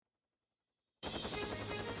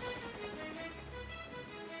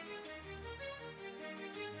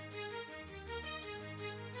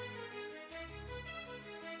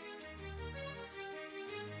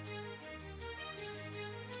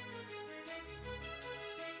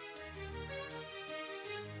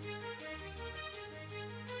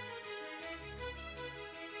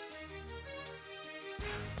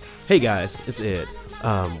Hey guys, it's Ed.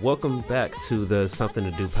 Welcome back to the Something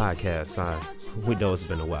to Do podcast. We know it's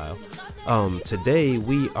been a while. Today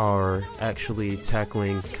we are actually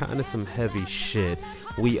tackling kind of some heavy shit.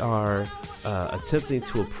 We are attempting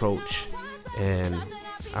to approach and,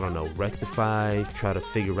 rectify, try to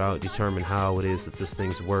figure out, determine how it is that this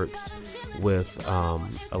thing works with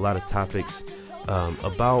a lot of topics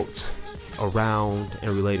about, around,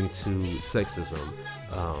 and relating to sexism,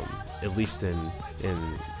 at least in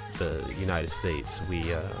the United States.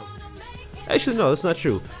 Actually, no, that's not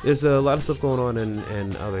true. There's a lot of stuff going on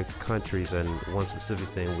in other countries, and one specific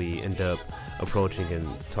thing we end up approaching and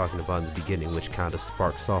talking about in the beginning, which kind of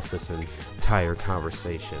sparks off this entire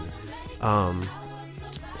conversation.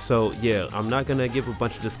 So yeah, I'm not gonna give a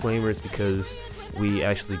bunch of disclaimers because we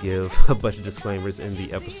actually give a bunch of disclaimers in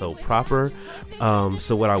the episode proper.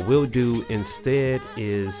 So what I will do instead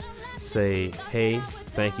is say, hey,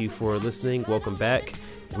 thank you for listening. Welcome back.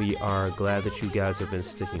 We are glad that you guys have been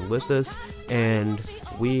sticking with us, and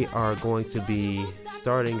we are going to be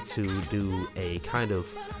starting to do a kind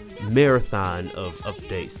of marathon of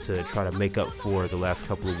updates to try to make up for the last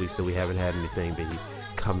couple of weeks that we haven't had anything be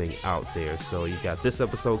coming out there. So you've got this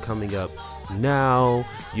episode coming up now.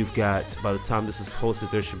 You've got, by the time this is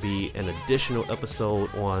posted, there should be an additional episode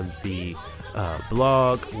on the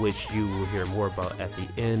blog, which you will hear more about at the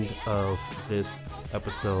end of this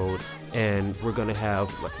episode. And we're going to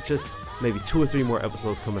have just maybe 2 or 3 more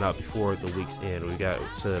episodes coming out before the week's end. We got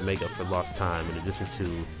to make up for lost time in addition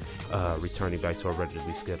to returning back to our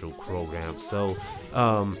regularly scheduled program. So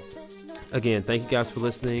again, thank you guys for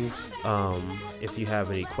listening. If you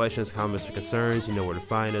have any questions, comments, or concerns, you know where to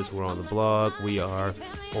find us. We're on the blog. We are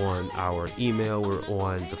on our email. We're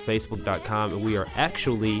on the Facebook.com. And we are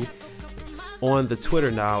actually on the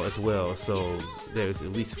Twitter now as well. So there's at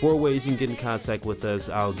least 4 ways you can get in contact with us.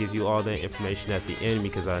 I'll give you all that information at the end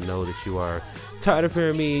because I know that you are tired of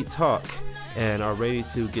hearing me talk and are ready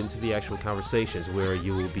to get into the actual conversations where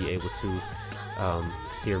you will be able to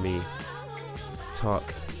hear me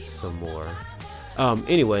talk some more.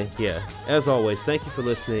 Anyway, yeah, as always, thank you for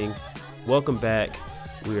listening. Welcome back.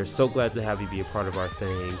 We are so glad to have you be a part of our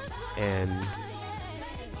thing, and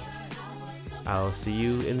I'll see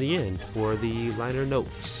you in the end for the liner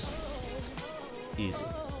notes. Easy.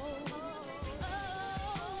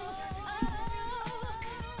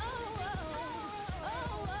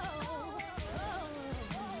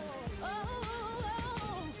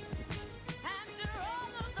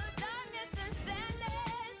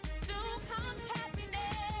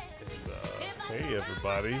 Hey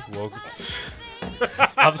everybody, welcome.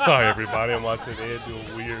 I'm sorry everybody, I'm watching Ed do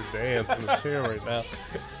a weird dance in the chair right now.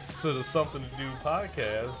 To the Something to Do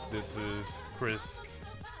podcast. This is Chris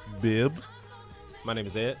Bibb. My name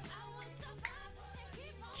is Ed.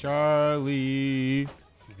 Charlie.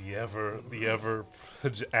 The ever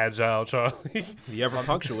agile Charlie. The ever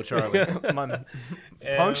punctual Charlie.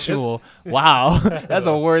 Punctual. Wow, that's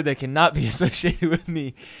a word that cannot be associated with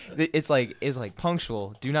me. It's like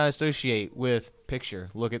punctual. Do not associate with picture.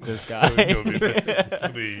 Look at this guy. It's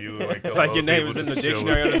like your name is in the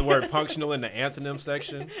dictionary under the word punctual in the antonym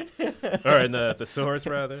section, or in the thesaurus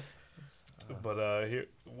rather. But here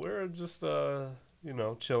we're just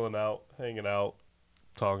chilling out, hanging out,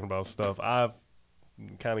 talking about stuff. I've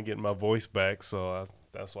kind of getting my voice back, so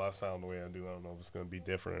that's why I sound the way I do. I don't know if it's gonna be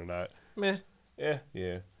different or not. Meh.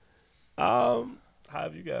 Yeah. How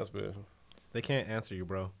have you guys been? They can't answer you,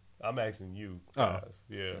 bro. I'm asking you guys.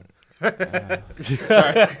 Oh. Yeah.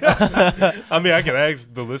 I mean, I can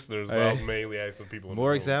ask the listeners, but I was mainly asking people.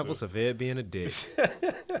 More examples of Ed being a dick.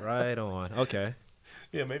 Right on. Okay.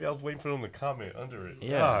 Yeah, maybe I was waiting for them to comment under it.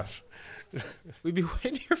 Yeah. Gosh. We'd be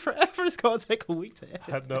waiting here forever. It's going to take a week to edit.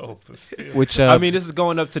 I know. But still. Which this is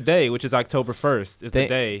going up today, which is October 1st. It's the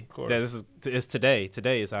day. Of course. It's today.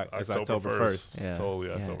 Today is October 1st. Yeah.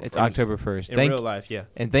 Totally October 1st. It's October 1st. In real life, yeah.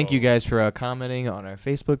 And thank you guys for commenting on our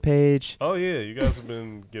Facebook page. Oh, yeah. You guys have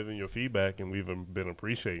been giving your feedback, and we've been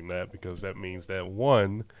appreciating that because that means that,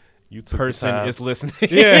 one, you took person the time. is listening.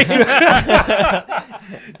 Yeah.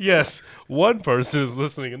 Yes, one person is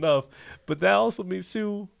listening enough, but that also means,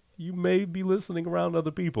 too, you may be listening around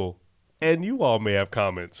other people, and you all may have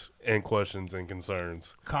comments and questions and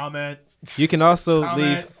concerns. You can also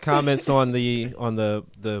leave comments on the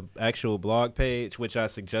actual blog page, which I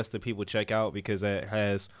suggest that people check out because it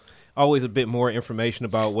has always a bit more information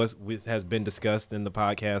about what has been discussed in the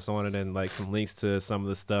podcast on it, and like some links to some of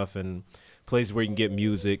the stuff and places where you can get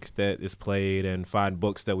music that is played and find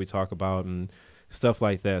books that we talk about and stuff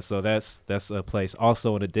like that. So that's a place.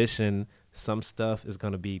 Also, in addition, some stuff is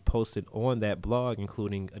going to be posted on that blog,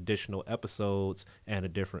 including additional episodes and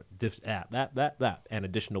and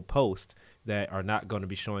additional posts that are not going to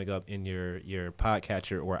be showing up in your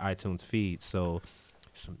podcatcher or iTunes feed. So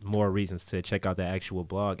some more reasons to check out the actual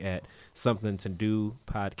blog at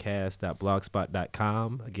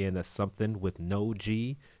somethingtodopodcast.blogspot.com. Again, that's something with no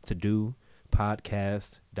G, to do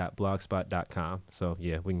podcast.blogspot.com. So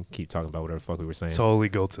yeah, we can keep talking about whatever the fuck we were saying. Totally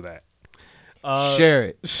go to that. Share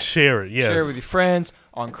it. Share it, yeah. Share it with your friends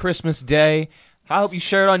on Christmas Day. I hope you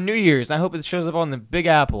share it on New Year's. I hope it shows up on the Big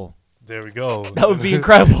Apple. There we go. That would be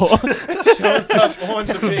incredible. Shows up on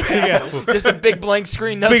the Big Apple. Just a big blank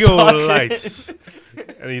screen. No big socket. old lights.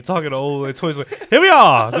 And you're talking to old like, toys like, here we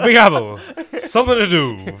are, the Big Apple. Something to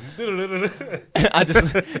do. I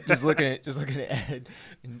just looking at Ed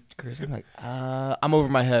and Chris. I'm like, I'm over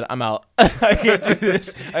my head. I'm out. I can't do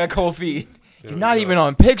this. I got cold feet. You're not even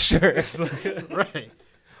on picture. Right.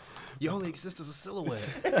 You only exist as a silhouette.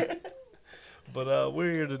 But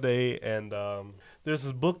we're here today, and there's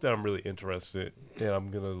this book that I'm really interested in.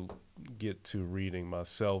 I'm going to get to reading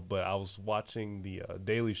myself, but I was watching the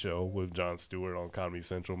Daily Show with Jon Stewart on Comedy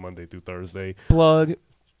Central Monday through Thursday. Plug.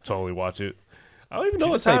 Totally watch it. I don't even know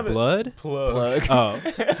Did what you say time blood? Plug. Oh.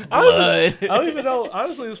 Blood. I don't even know.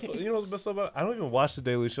 Honestly, you know what's messed up about? I don't even watch the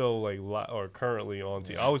Daily Show like or currently on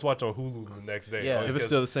TV. I always watch on Hulu the next day. Yeah. If it's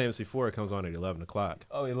still the same as before, it comes on at 11 o'clock.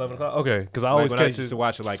 Oh, 11 o'clock? Okay, because I Like always when I catch used it. to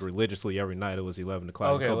watch it like religiously every night, it was 11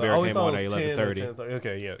 o'clock. Okay, Colbert I always came thought on it at was 10 or 11:30. 10:30.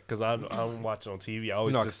 Okay, yeah, because I don't watch it on TV. I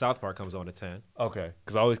always No, just South Park comes on at 10. okay,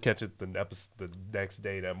 because I always catch it the next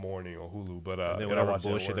day that morning on Hulu. But And then I whatever watch it at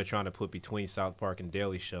bullshit work. they're trying to put between South Park and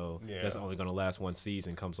Daily Show Yeah. that's only going to last one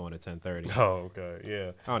season comes on at 10:30. Oh, okay,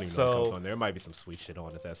 yeah. I don't even know what comes on there. There might be some sweet shit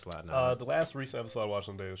on at that slot now. The last recent episode I watched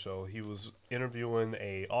on Daily Show, he was interviewing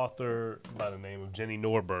a author by the name of Jenny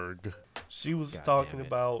Norberg. She was God talking damn it.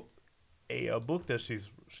 about a book that she's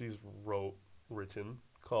written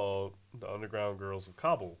called The Underground Girls of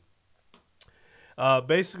Kabul.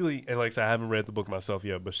 Basically, and like I said, I haven't read the book myself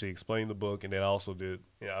yet, but she explained the book, and then I also did.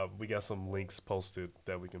 We got some links posted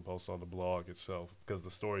that we can post on the blog itself because the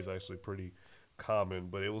story is actually pretty common.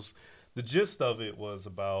 But it was the gist of it was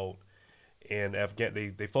about in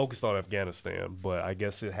they focused on Afghanistan, but I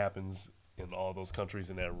guess it happens in all those countries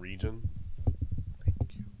in that region.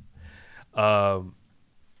 Thank you.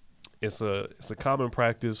 It's a common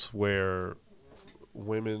practice where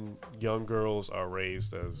young girls are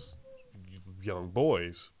raised as young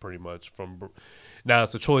boys, pretty much. Now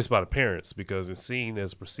it's a choice by the parents because it's seen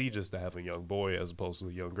as prestigious to have a young boy as opposed to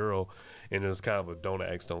a young girl, and there's kind of a don't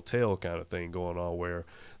ask, don't tell kind of thing going on where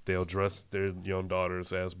they'll dress their young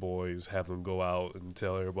daughters as boys, have them go out and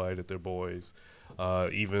tell everybody that they're boys,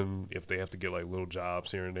 even if they have to get like little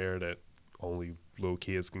jobs here and there that only little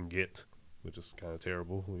kids can get, which is kind of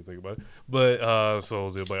terrible when you think about it. But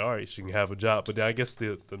so they'll be like, all right, she can have a job. But I guess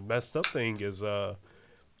the messed up thing is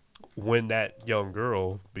when that young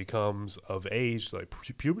girl becomes of age, like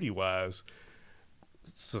puberty-wise,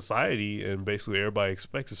 society and basically everybody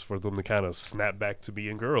expects is for them to kind of snap back to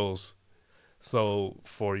being girls. So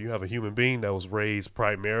you have a human being that was raised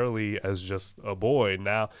primarily as just a boy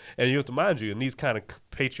now, and you have to mind you, in these kind of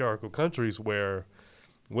patriarchal countries where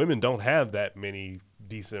women don't have that many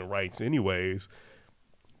decent rights anyways,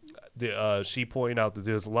 she pointed out that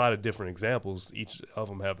there's a lot of different examples. Each of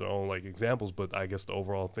them have their own like examples, but I guess the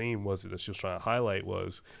overall theme that she was trying to highlight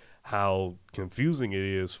was how confusing it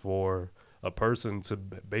is for a person to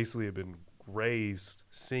basically have been raised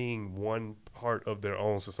seeing one part of their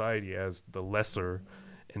own society as the lesser,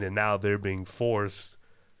 and then now they're being forced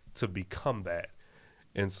to become that.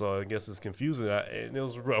 And so I guess it's confusing. And it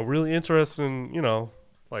was a really interesting,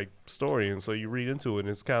 like story. And so you read into it, and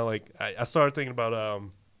it's kind of like I started thinking about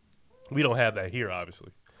we don't have that here,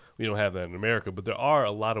 obviously. We don't have that in America, but there are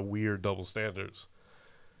a lot of weird double standards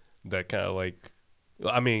that kind of like,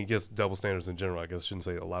 I mean, I guess double standards in general. I guess I shouldn't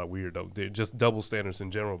say a lot of weird they're just double standards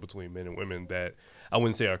in general between men and women that I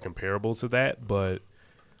wouldn't say are comparable to that, but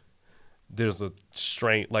there's a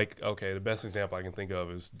strain. Like, okay, the best example I can think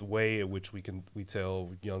of is the way in which we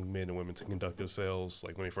tell young men and women to conduct themselves,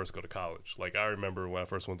 like when they first go to college. Like I remember when I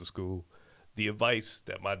first went to school, the advice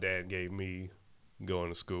that my dad gave me going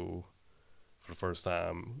to school for the first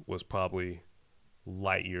time was probably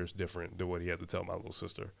light years different than what he had to tell my little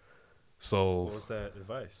sister. So What was that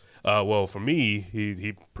advice? well, for me,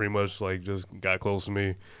 he pretty much like just got close to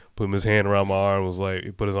me, put his hand around my arm,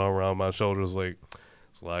 he put his arm around my shoulders, like,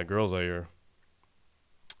 there's a lot of girls out here.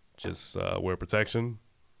 Just wear protection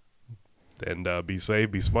and be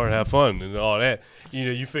safe, be smart, have fun, and all that.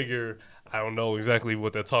 You figure, I don't know exactly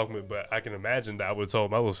what they're talking about, but I can imagine that I would have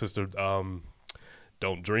told my little sister,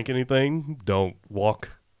 don't drink anything, don't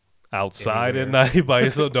walk outside Anywhere. at night by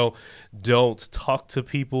yourself, don't talk to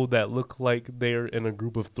people that look like they're in a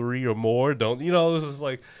group of 3 or more. Don't, this is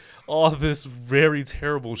like all this very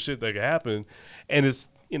terrible shit that can happen, and it's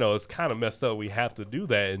it's kind of messed up. We have to do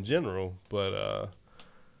that in general, but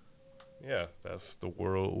yeah, that's the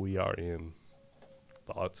world we are in.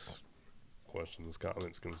 Thoughts, questions,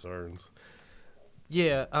 comments, concerns.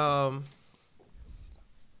 Yeah.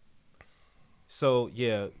 So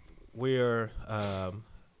yeah, we're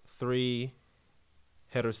 3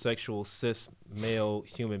 heterosexual cis male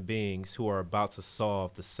human beings who are about to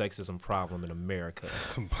solve the sexism problem in America.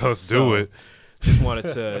 Let's do it. Just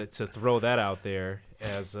wanted to throw that out there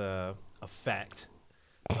as a fact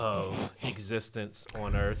of existence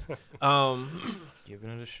on Earth. Giving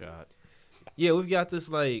it a shot. Yeah, we've got this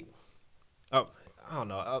I don't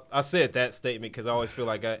know. I said that statement because I always feel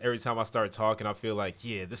like every time I start talking, I feel like,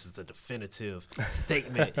 yeah, this is a definitive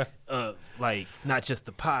statement of not just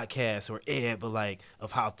the podcast or Ed, but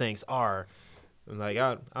of how things are. And I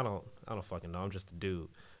don't fucking know. I'm just a dude.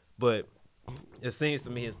 But it seems to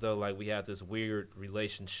me as though we have this weird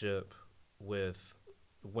relationship with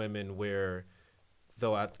women where,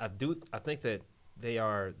 though I think that they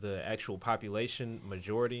are the actual population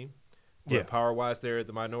majority, but power-wise they're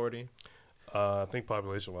the minority. I think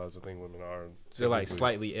population-wise, I think women are. They're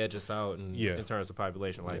slightly edge us out in terms of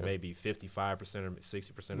population, maybe 55% or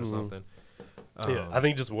 60% or something. I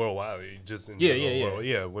think just worldwide, just in the world.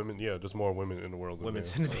 Yeah, women. Yeah, just more women in the world. Than Women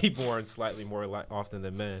men. tend to be born slightly more often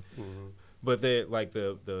than men, but they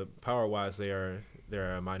the power-wise they're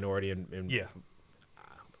a minority, and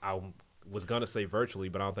I was gonna say virtually,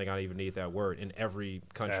 but I don't think I even need that word in every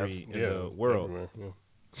country in the world.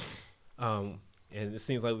 And it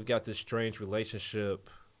seems like we've got this strange relationship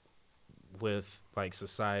with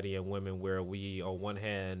society and women where we, on one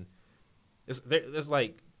hand, there's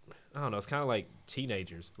I don't know, it's kind of like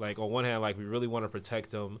teenagers. On one hand, we really want to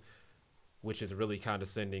protect them, which is really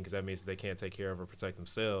condescending because that means that they can't take care of or protect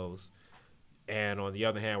themselves. And on the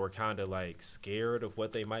other hand, we're kind of scared of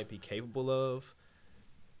what they might be capable of.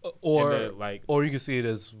 Or you can see it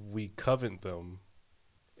as we covet them,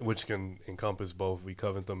 which can encompass both. We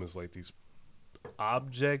covet them as these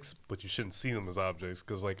objects, but you shouldn't see them as objects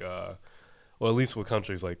because or at least with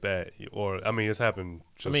countries like that, or I mean it's happened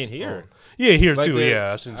here here too.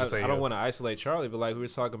 I shouldn't just say I don't want to isolate Charlie, but we were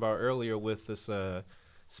talking about earlier with this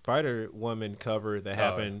Spider-Woman cover that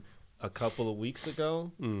happened a couple of weeks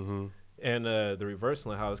ago, and the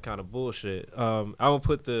reversal and how it's kind of bullshit. I will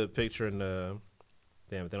put the picture in the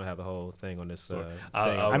Damn it, they don't have the whole thing on this thing.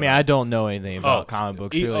 I mean, I don't know anything about comic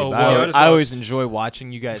books really, but well, I always enjoy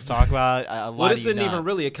watching you guys talk about it. Well, this isn't even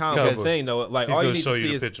really a comic book thing, though. He's all you need to show see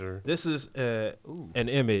you is picture. This is an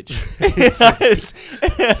image. Thank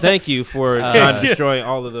you for not destroying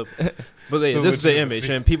all of the. But this is the image,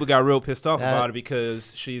 and people got real pissed off about it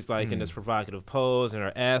because she's in this provocative pose, and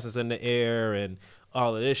her ass is in the air, and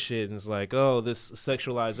all of this shit, and it's this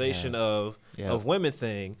sexualization of women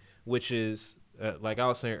thing, which is. Like I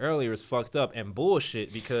was saying earlier, is fucked up and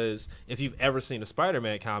bullshit because if you've ever seen a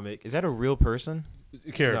Spider-Man comic, is that a real person?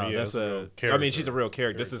 Character, no, that's a character. I mean, she's a real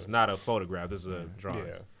character. This is not a photograph. This is a drawing.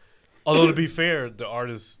 Yeah. Although to be fair, the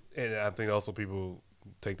artist, and I think also people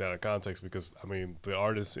take that out of context because I mean, the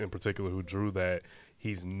artist in particular who drew that,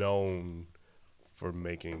 he's known for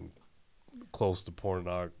making close to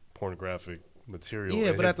pornographic material.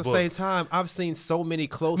 Yeah, but at the same time, I've seen so many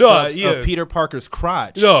close-ups of Peter Parker's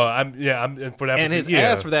crotch. No, I'm for that, and his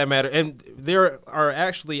ass for that matter. And there are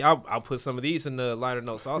actually, I'll put some of these in the liner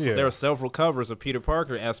notes. Also, there are several covers of Peter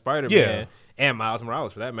Parker as Spider-Man and Miles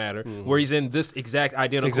Morales for that matter, where he's in this exact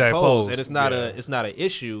identical pose, and it's not an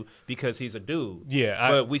issue because he's a dude.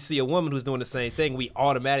 Yeah, but we see a woman who's doing the same thing. We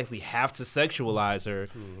automatically have to sexualize her,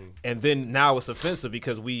 and then now it's offensive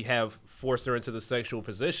because we have forced her into the sexual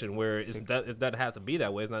position where it doesn't have to be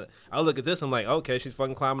that way. It's not. I look at this, I'm like, okay, she's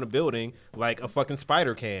fucking climbing a building like a fucking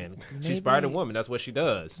spider can. She's Spider-Woman. That's what she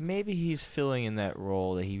does. Maybe he's filling in that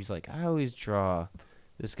role that he was like, I always draw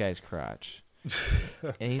this guy's crotch.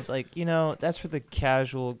 And he's like, that's for the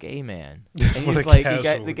casual gay man. And he's like,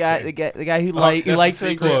 the guy who likes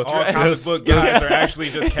to dress. All comic book guys are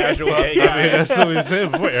actually just casual gay guys. I mean, that's what we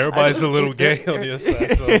said before. Everybody's a little gay on the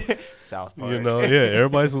side. So. South Park.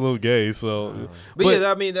 Everybody's a little gay. So, but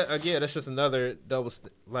yeah, I mean, again, that's just another double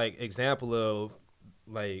example of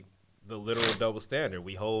the literal double standard.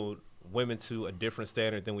 We hold women to a different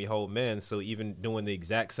standard than we hold men. So even doing the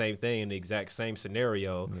exact same thing in the exact same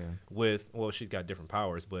scenario with, she's got different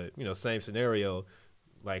powers, but same scenario,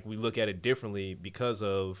 we look at it differently because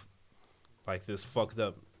of this fucked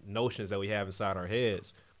up notions that we have inside our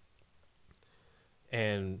heads.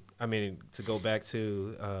 And I mean, to go back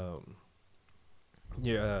to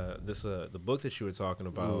the book that you were talking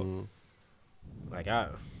about, like I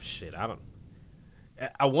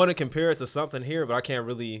want to compare it to something here, but I can't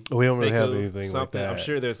really. We don't really think have of anything something. like that. I'm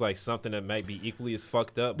sure there's like something that might be equally as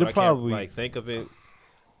fucked up, but I can't like think of it.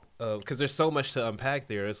 Because there's so much to unpack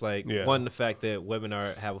there. It's like one, the fact that women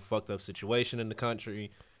have a fucked up situation in the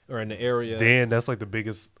country or in the area. Dan, that's like the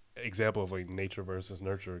biggest example of like nature versus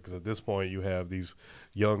nurture, because at this point you have these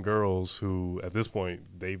young girls who at this point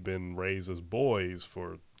they've been raised as boys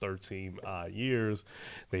for 13 odd years.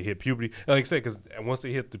 They hit puberty, and like I said, because once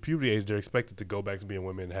they hit the puberty age, they're expected to go back to being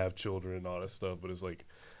women and have children and all that stuff. But it's like,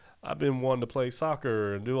 I've been wanting to play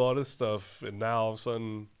soccer and do all this stuff, and now all of a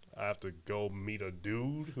sudden I have to go meet a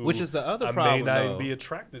dude who which is the other I problem, may not though. be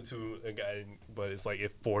attracted to a guy, but it's like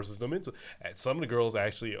it forces them into. And some of the girls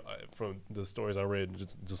actually, from the stories I read,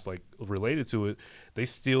 just like related to it, they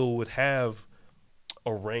still would have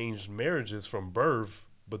arranged marriages from birth,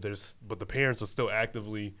 but the parents are still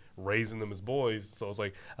actively raising them as boys. So it's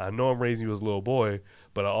like, I know I'm raising you as a little boy,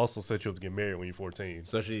 but I also set you up to get married when you're 14.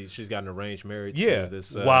 So she's got an arranged marriage. Yeah, to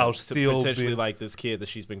this, while to still potentially being, like this kid that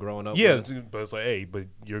she's been growing up. yeah, with. but it's like, hey, but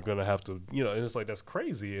you're gonna have to, and it's like that's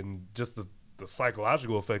crazy, and just the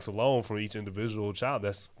psychological effects alone from each individual child,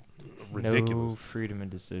 that's ridiculous. No freedom of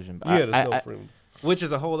decision. But Yeah, there's no freedom. Which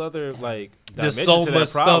is a whole other like. There's dimension so to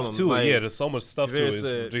much that problem. stuff to like, it. Yeah, there's so much stuff to it. there's It's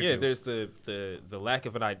the ridiculous. there's the lack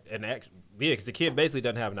of because the kid basically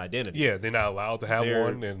doesn't have an identity. Yeah, they're not allowed to have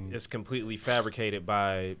one, and it's completely fabricated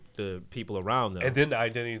by the people around them. and then the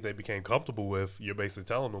identity they became comfortable with, you're basically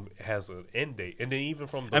telling them it has an end date, and then even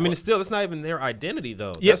from the it's not even their identity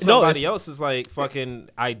though. Yeah, That's no, somebody else's like fucking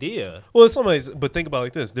idea. well, it's somebody's. But think about it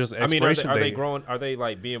like this: there's an I mean, are expiration they date. growing? Are they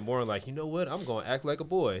like being born like, you know what? I'm going to act like a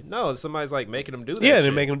boy. No, somebody's like making them do that. Yeah, shit.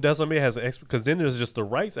 they're making them. That's what I mean. Has because then there's just the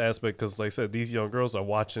rights aspect. Because like I said, these young girls are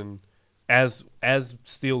watching, as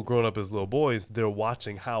still growing up as little boys, they're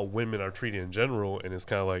watching how women are treated in general, and it's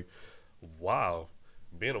kind of like, wow,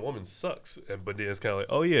 being a woman sucks. But then it's kind of like,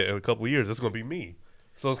 oh yeah, in a couple of years, it's gonna be me.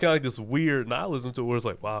 So it's kind of like this weird nihilism to where it's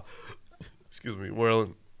like, wow, excuse me, where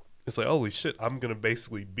it's like, holy shit, I'm gonna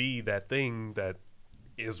basically be that thing that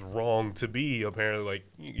is wrong to be. Apparently, like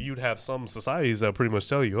you'd have some societies that pretty much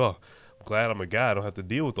tell you, oh, I'm glad I'm a guy, I don't have to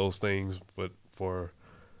deal with those things. But for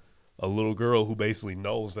a little girl who basically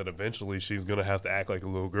knows that eventually she's gonna have to act like a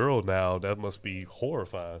little girl now, that must be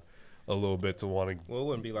horrifying a little bit to want to. Well, it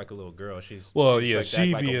wouldn't be like a little girl. She'd She'd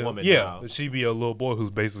a woman. be now. she'd be a little boy who's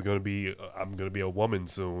basically gonna be. I'm gonna be a woman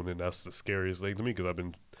soon, and that's the scariest thing to me because I've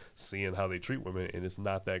been seeing how they treat women, and it's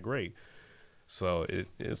not that great. So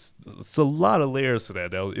it's a lot of layers to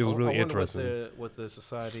that. It was really interesting. What the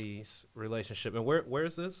society's relationship and where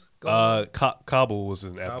is this going? Kabul was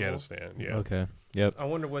in Kabul? Afghanistan. Yeah. Okay. Yep. I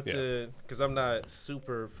wonder what because I'm not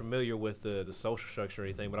super familiar with the social structure or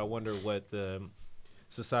anything, but I wonder what the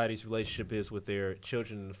society's relationship is with their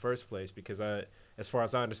children in the first place. Because as far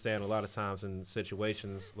as I understand, a lot of times in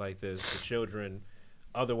situations like this, the children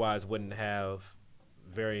otherwise wouldn't have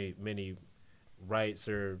very many rights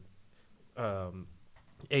or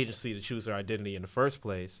agency to choose their identity in the first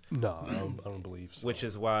place. No, I don't believe so. Which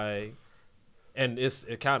is why, and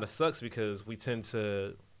it kind of sucks because we tend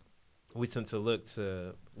to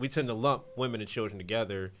lump women and children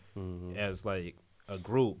together as like a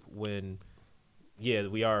group when,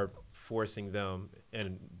 we are forcing them,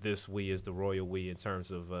 and this we is the royal we in terms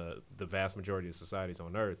of the vast majority of societies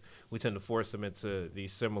on earth. We tend to force them into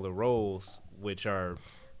these similar roles, which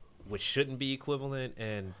shouldn't be equivalent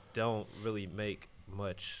and don't really make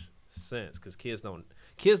much sense because kids don't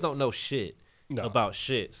know shit about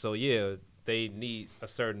shit. So they need a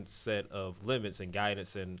certain set of limits and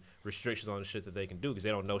guidance and restrictions on the shit that they can do because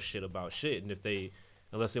they don't know shit about shit. And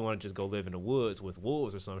unless they want to just go live in the woods with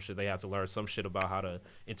wolves or some shit, they have to learn some shit about how to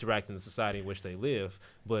interact in the society in which they live.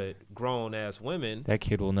 But grown-ass women... That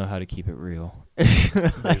kid will know how to keep it real.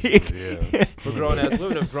 But grown-ass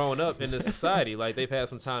women have grown up in this society. Like, they've had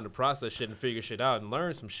some time to process shit and figure shit out and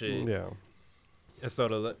learn some shit. Yeah. And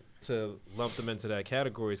so to lump them into that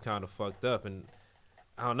category is kind of fucked up. And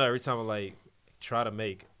I don't know, every time I, like, try to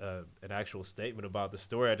make an actual statement about the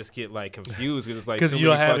story, I just get like confused because it's like because you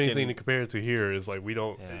don't have anything to compare it to here. It's like we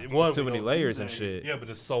don't. There's too many layers and shit. Yeah, but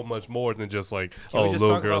it's so much more than just like Can we just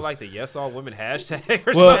little talk girls. about like the yes all women hashtag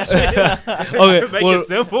or something? Okay, make it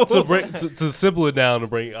simple. To simple it down to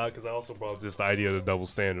bring because I also brought up just the idea of the double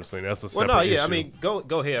standards thing. That's a separate issue. I mean go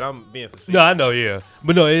ahead. I'm being facetious. No, I know, yeah,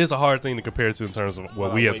 but no, it is a hard thing to compare to in terms of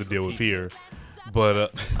what we have to deal with here.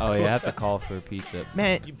 But Oh yeah, I have to call for a pizza.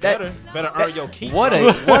 Man, You better earn your keep. what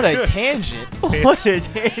a tangent. What a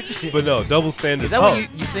tangent. but no, double standards. Is that what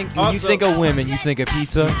you think when you Also- think of women, you think of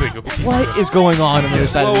pizza? think of pizza. What is going on the other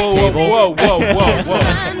side of this table?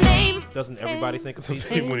 Whoa. Doesn't everybody think of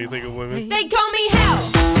pizza? When you think of women, They call me Hell.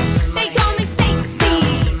 They call me Stacy.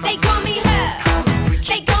 They call me Her.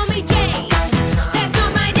 They call me Jane. That's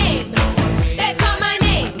not my name. That's not my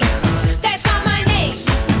name. That's not my name.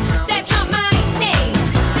 That's not my name.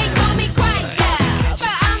 They call me Quiet,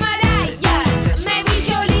 but I'm a liar. Mary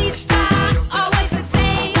Jolie's star, always the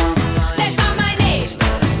same. That's not my name.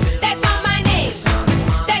 That's not my name.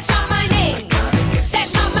 That's not my name.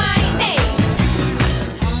 That's not my name.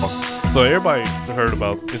 so everybody heard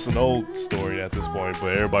about. It's an old story at this point,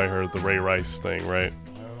 but everybody heard the Ray Rice thing, right?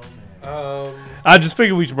 I just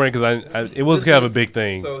figured we should bring because it was kind of a big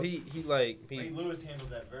thing. So he Ray Lewis handled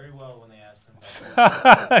that very well when they asked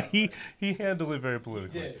him. he handled it very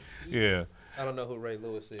politically. Yeah. I don't know who Ray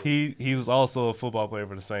Lewis is. He was also a football player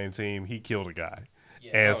for the same team. He killed a guy.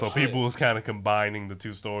 And so people was kind of combining the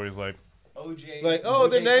two stories like OJ. Like, oh,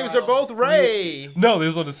 their names are both Ray. no, they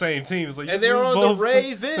was on the same team. It's like And they're on the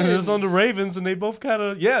Ravens. It was on the Ravens and they both kind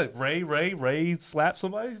of Ray slapped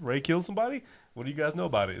somebody, Ray killed somebody. What do you guys know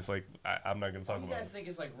about it? It's like I'm not going to talk You about guys it. think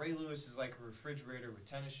it's like Ray Lewis is like a refrigerator with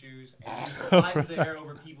tennis shoes and he's flying the air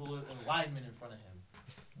over people and linemen in front of him.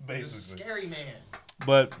 He's a Basically. scary man.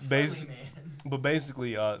 But Friendly man.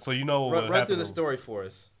 basically so you know what Run happened through the to- story for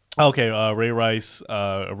us. Okay, Ray Rice.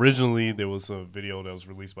 Originally, there was a video that was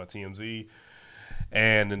released by TMZ,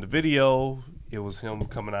 and in the video, it was him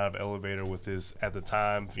coming out of an elevator with his, at the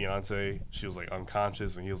time, fiance. She was like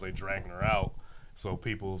unconscious, and he was like dragging her out. So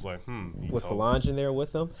people was like, he Was told- Solange in there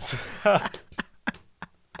with them?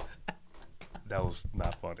 That was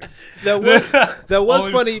not funny. That was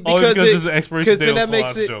Only- funny only because because it's an expiration date then on that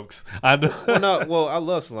makes Solange it. jokes. I know. Well, I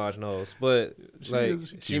love Solange Knowles, but like is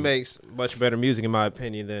she cute. makes much better music in my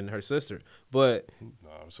opinion than her sister. But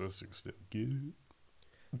No, sister can still get it.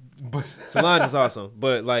 But Solange is awesome.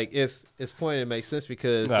 But like it's pointed, it makes sense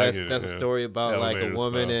because No, I that's get it, that's a yeah. story about like a Elevator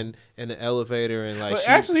woman stuff. in the elevator and like But she,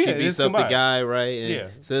 actually, she yeah, beats it's up the combined. guy, right? And Yeah.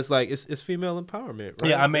 So it's like it's female empowerment,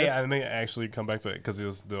 right? Yeah, I may That's- actually come back to it because it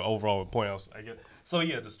was the overall point. I get. So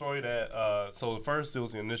yeah, the story that so first it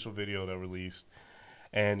was the initial video that released,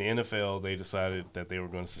 and the NFL they decided that they were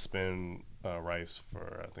going to suspend Rice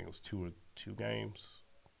for I think it was 2 or 3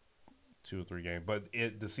 games, but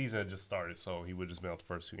the season had just started, so he would just been out the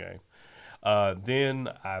first 2 games. Then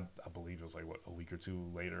I believe it was like a week or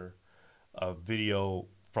 2 later, a video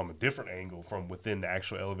from a different angle from within the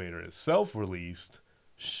actual elevator itself released,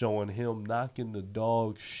 showing him knocking the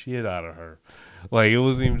dog shit out of her. Like it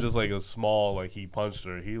wasn't even just like a small like he punched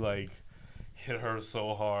her. He like hit her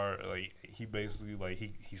so hard, like he basically like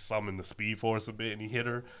he summoned the Speed Force a bit and he hit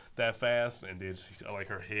her that fast, and then she, like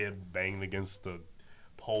her head banged against the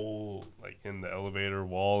pole like in the elevator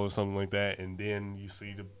wall or something like that, and then you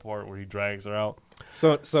see the part where he drags her out.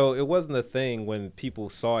 So it wasn't a thing when people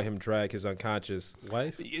saw him drag his unconscious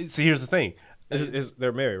wife. See, here's the thing.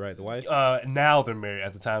 They're married, right? The wife. Now they're married.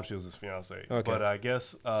 At the time, she was his fiance. Okay. But I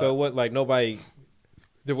guess So what? Like nobody.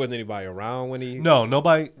 There wasn't anybody around when he. no,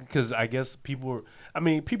 nobody, because I guess people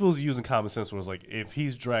was using common sense when it's like, if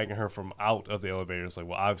he's dragging her from out of the elevator, it's like,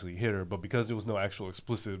 well, obviously he hit her, but because there was no actual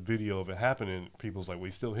explicit video of it happening, people's like, well,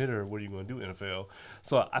 he still hit her, what are you going to do, NFL?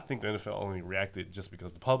 So I think the NFL only reacted just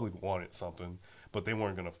because the public wanted something, but they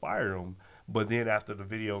weren't going to fire him. But then after the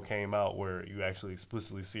video came out where you actually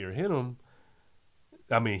explicitly see her hit him,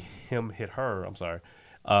 him hit her, I'm sorry,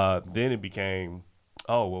 then it became,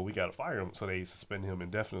 oh, well, we got to fire him. So they suspend him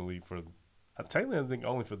indefinitely for, technically, I think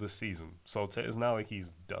only for this season. So it's not like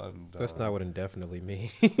he's done. That's not what indefinitely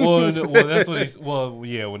means. Well, that's what he's, well,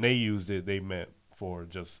 yeah, when they used it, they meant for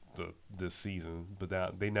just this season,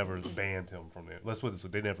 but they never banned him from it. Let's put it this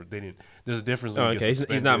way, they didn't, there's a difference when you get Okay, he's not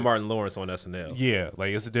suspended. Martin Lawrence on SNL. Yeah,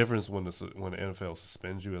 like it's a difference when the NFL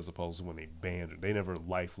suspends you as opposed to when they banned it. They never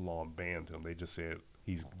lifelong banned him. They just said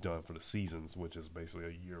he's done for the seasons, which is basically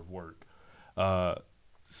a year of work.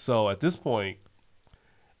 So at this point,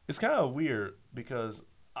 it's kind of weird because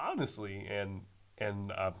honestly, and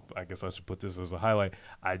I guess I should put this as a highlight,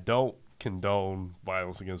 I don't condone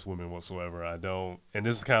violence against women whatsoever. I don't, and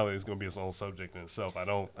this is kind of it's going to be its own subject in itself. I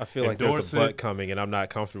don't. I feel like there's endorse a but it. coming, and I'm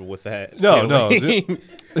not comfortable with that. No, no. feeling.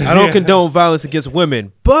 I don't condone violence against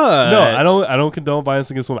women, but No, I don't condone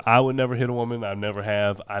violence against women. I would never hit a woman. I never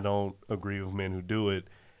have. I don't agree with men who do it.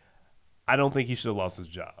 I don't think he should have lost his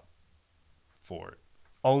job for it.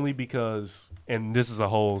 Only because, and this is a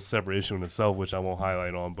whole separate issue in itself, which I won't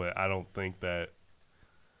highlight on, but I don't think that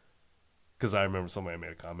because I remember somebody made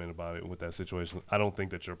a comment about it with that situation. I don't think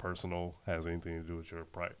that your personal has anything to do with your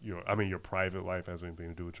private life has anything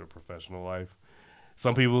to do with your professional life.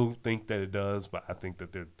 Some people think that it does, but I think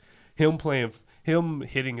that him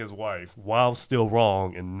hitting his wife while still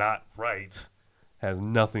wrong and not right has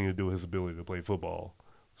nothing to do with his ability to play football.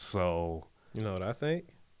 So, You know what I think?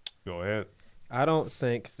 go ahead. I don't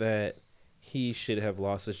think that he should have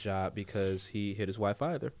lost his job because he hit his wife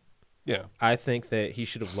either. Yeah. I think that he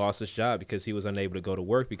should have lost his job because he was unable to go to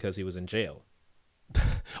work because he was in jail.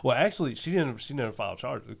 Well, actually, she never filed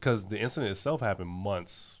charges because the incident itself happened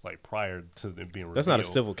months prior to it being revealed. That's not a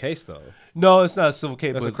civil case, though. No, it's not a civil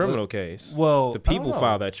case. That's but, a criminal case. Well, The people I don't know.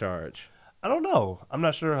 filed that charge. I don't know. I'm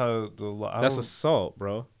not sure how the law. That's assault,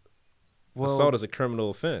 bro. Assault is a criminal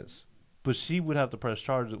offense. But she would have to press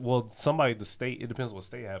charges. Well, the state. It depends what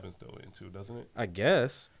state it happens though into, doesn't it? I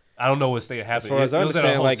guess. I don't know what state it happens. As far as I it was at a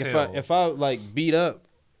understand, like hotel. if I beat up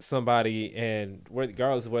somebody and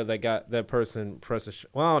regardless of whether they got that person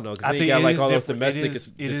well, I don't know, because then you got like all those domestic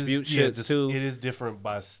dispute shits too. It is different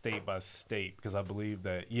by state because I believe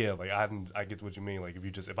that I get what you mean. Like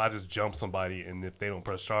if I just jump somebody and if they don't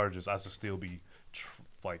press charges, I should still be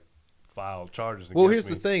file charges. Well, against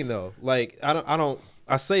here's me. the thing though. Like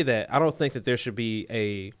I say that I don't think that there should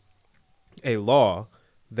be a law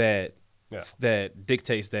that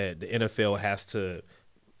dictates that the NFL has to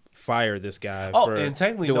fire this guy. Oh, for and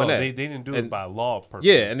technically doing no, that. they didn't do it by law purposes.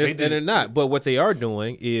 Yeah, and they're not. But what they are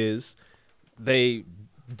doing is they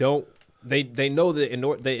know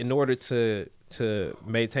that in order to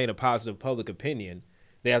maintain a positive public opinion,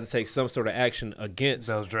 they have to take some sort of action against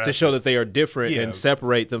to show that they are different and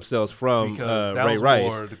separate themselves from Ray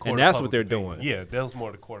Rice. And that's what they're doing. Yeah, that was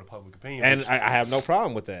more the court of public opinion. And I have no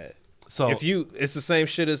problem with that. So it's the same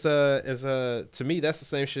shit as to me that's the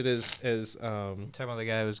same shit as Talking about the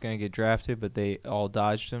guy who was going to get drafted, but they all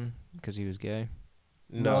dodged him because he was gay.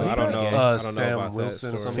 no, So I don't he know. got I don't know Sam about Wilson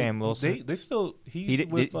that or story. something. Sam Wilson. They still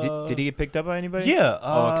Did he get picked up by anybody? Yeah.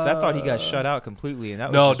 Because I thought he got shut out completely, and that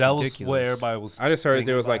was No, just that ridiculous. was what everybody was. I just heard thinking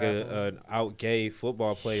there was like about an out gay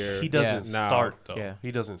football player. He doesn't now. start though. Yeah.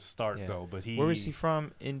 He doesn't start Yeah. though. But Where was he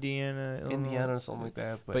from? Indiana, Illinois? Indiana or something like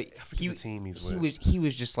that. But, But I forget the team he's with. he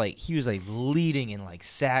was just like leading in like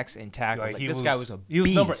sacks and tackles. Like, this guy was a beast. He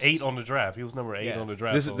was number 8 on the draft. He was number 8 Yeah. on the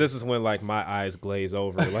draft. This is when like my eyes glaze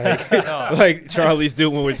over, like Charlie's do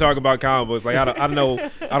when we're talking about comic books. Like I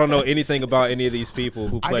don't know anything about any of these people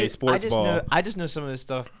who play sports ball. I just know some of this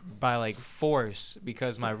stuff by like force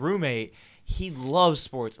because my roommate, he loves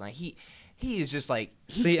sports. Like he is just like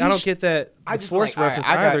I don't get that I just force like, reference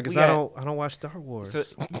all right, either because I don't watch Star Wars.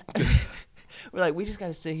 So we're like, we just got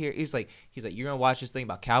to sit here. He's like, you're gonna watch this thing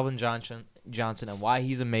about Calvin Johnson and why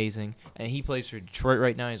he's amazing, and he plays for Detroit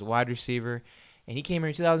right now. He's a wide receiver, and he came here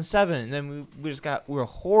in 2007, and then we were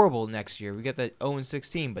horrible next year. We got that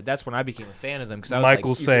 0-16, but that's when I became a fan of them because I was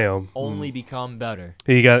Michael like, you Sam. can only become better.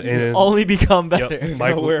 He got Only become better. Yep,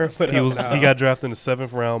 Michael, nowhere but he up now. got drafted in the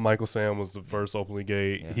 7th round. Michael Sam was the first openly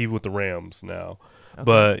gay. Yeah. He with the Rams now. Okay.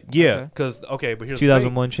 But yeah, Okay. because but here's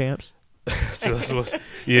 2001 champs. the thing.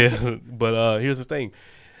 Yeah, but here's the thing.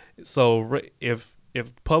 So if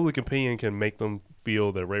public opinion can make them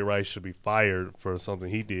feel that Ray Rice should be fired for something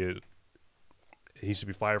he did, he should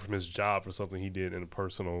be fired from his job for something he did in a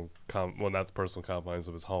personal, not the personal confines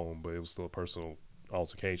of his home, but it was still a personal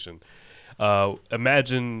altercation.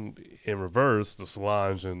 Imagine in reverse the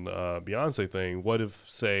Solange and Beyonce thing. What if,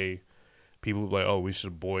 say, people were like, "Oh, we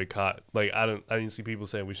should boycott"? Like, I didn't see people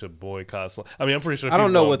saying we should boycott. I mean, I'm pretty sure. I don't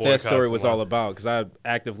people know want what to that story boycott was Solange. all about because I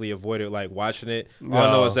actively avoided like watching it. All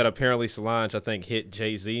I know is that apparently Solange, I think, hit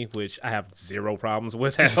Jay-Z, which I have zero problems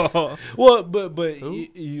with at all. Well, but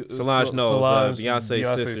Solange knows Solange, Beyonce's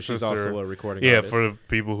sister. She's also a recording Yeah, artist. for the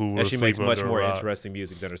people who were And she makes sleeping much under more a rock. interesting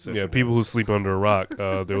music than her sister. Yeah, people who does. sleep under a rock.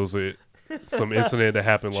 There was some incident that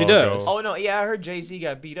happened. She long does. ago. Oh no, yeah, I heard Jay-Z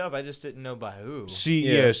got beat up. I just didn't know by who.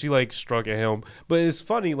 She like struck at him, but it's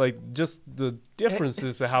funny, like just the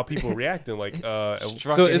differences in how people reacting. Like,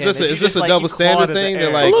 Struck So at is him, this and is she this just, a like, double clawed standard at the thing air.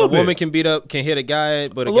 that like A little a woman bit. can hit a guy,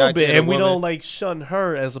 but a a little guy bit, can't hit and a we woman? don't like shun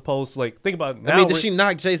her as opposed to like think about. Now I mean, did she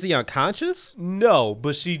knock Jay-Z unconscious? No,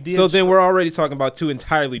 but she did. So then we're already talking about two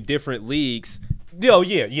entirely different leagues. Oh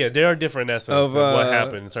yeah, there are different essence Of, than what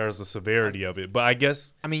happened in terms of severity of it. But I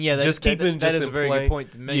guess I mean, yeah, Just keeping that just is a in very play. good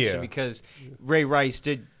point to mention Yeah. because Ray Rice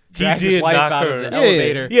did He drag his did wife knock out her. of the Yeah.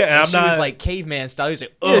 elevator. Yeah, and and I'm she was not- like caveman style. He was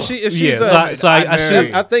like, Yeah, ugh. if she's so I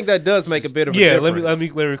should. I think that does make a bit of a Yeah, difference.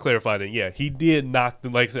 let me clarify that. Yeah, he did knock the,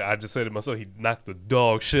 like I said, I just said it myself. He knocked the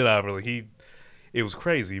dog shit out of her. Like it was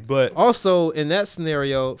crazy. But also in that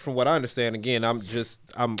scenario, from what I understand, again,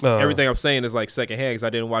 everything I'm saying is like secondhand because I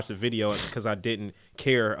didn't watch the video because I didn't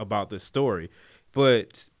care about this story.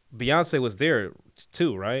 But Beyonce was there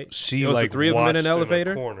too, right? She it was like the three of them in an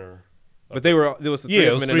elevator. Corner. But there was the three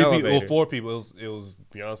of them in an elevator. Well, 4 people. It was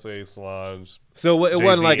Beyonce, Solange. So it Jay-Z,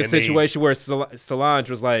 wasn't like a and situation where Solange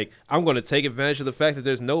was like, I'm going to take advantage of the fact that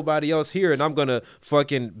there's nobody else here and I'm going to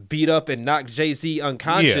fucking beat up and knock Jay-Z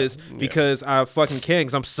unconscious because I fucking can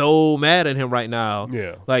because I'm so mad at him right now.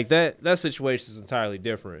 Yeah. Like that situation is entirely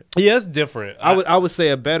different. Yeah, it's different. I would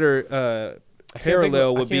say a better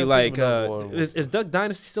parallel would be like, is is Duck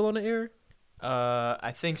Dynasty still on the air?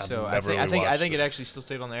 I think so. I've never I think watched it actually still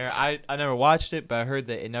stayed on the air. I never watched it, but I heard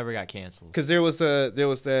that it never got canceled. Because there was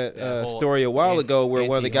that whole story a while ago where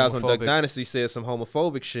one of the guys on Duck anti-homophobic- Dynasty said some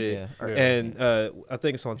homophobic shit, Yeah. and I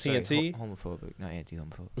think it's on Sorry, TNT. homophobic, not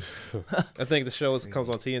anti-homophobic. I think the show comes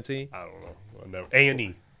on TNT. I don't know. I never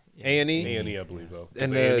A&E. A&E. A&E, I believe though. 'Cause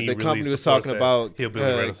And A&E the really company was supports talking that about hillbilly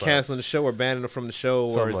renaissance. canceling the show or banning it from the show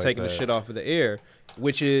or Something like taking the that. shit off of the air,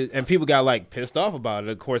 and people got like pissed off about it.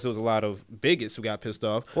 Of course, there was a lot of bigots who got pissed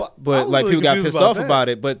off, Well, I but was like really people got confused pissed off that. about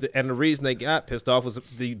it. But and the reason they got pissed off was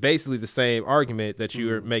basically the same argument that you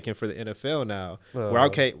were making for the NFL now. Where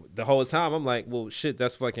okay, the whole time I'm like, well, shit,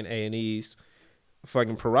 that's fucking A&E's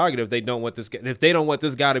fucking prerogative. They don't want this guy. If they don't want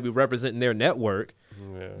this guy to be representing their network,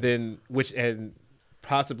 then and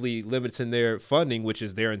possibly limiting their funding, which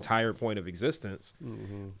is their entire point of existence.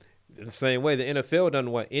 In the same way, the NFL doesn't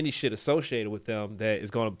want any shit associated with them that is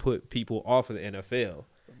going to put people off of the NFL.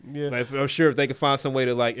 Yeah. Like, I'm sure if they could find some way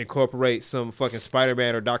to like incorporate some fucking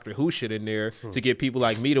Spider-Man or Doctor Who shit in there to get people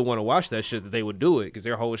like me to want to watch that shit, that they would do it because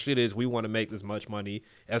their whole shit is we want to make as much money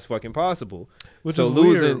as fucking possible. Which so is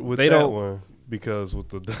losing, weird with they that don't. one because with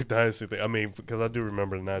the Duck Dynasty thing, I mean, because I do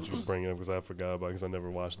remember the match you was bringing up because I forgot about because I never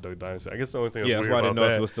watched Duck Dynasty. I guess the only thing Yeah, that's that's weird why I didn't know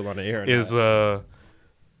about if it that was still on the air. Or is not.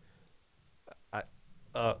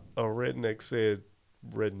 a redneck said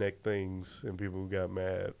redneck things and people got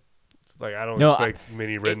mad. It's like I don't No, expect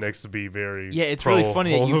many rednecks to be very it's really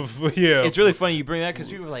funny that yeah, It's really funny you bring that because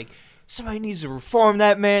people are like, somebody needs to reform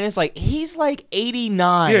that man. It's like he's like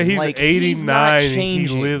 89. Yeah, he's like, 89 He's not and he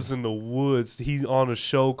changing. lives in the woods. He's on a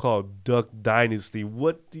show called Duck Dynasty.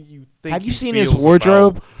 What do you think? Have you he seen his feels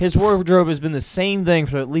wardrobe? about- His wardrobe has been the same thing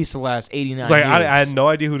for at least the last 89 It's like years. I had no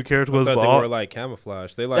idea who the character I was, thought but they all- were like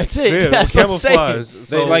camouflage. They like That's it. yeah, That's what I'm saying.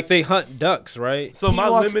 camouflage. they hunt ducks, right? So my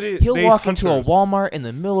limited. He'll they walk into a hunters. Walmart in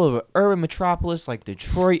the middle of an urban metropolis like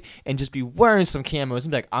Detroit and just be wearing some camos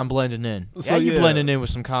and be like, I'm blending in. So, you yeah. blending in with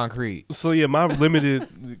some concrete. So yeah, my limited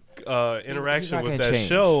interaction not with gonna that change.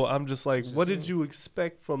 show, I'm just like, what did you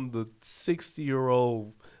expect from the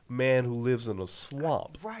 60-year-old man who lives in a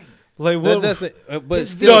swamp? Right. Like That what? doesn't, but No,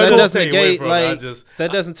 still, it that don't doesn't take away negate from it. I like just-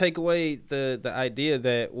 that doesn't take away the idea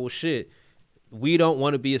that well, shit, we don't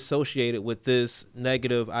want to be associated with this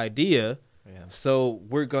negative idea, so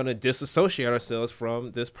we're gonna disassociate ourselves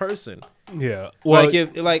from this person. Yeah. Well, Like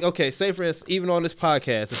if okay, say for instance, even on this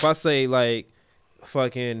podcast, if I say like,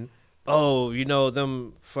 fucking, oh, you know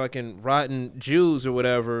them fucking rotten Jews or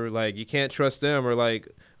whatever, like you can't trust them, or like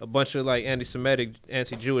a bunch of like anti-Semitic,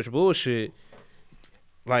 anti-Jewish bullshit,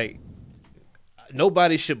 like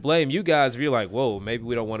nobody should blame you guys if you're like, whoa, maybe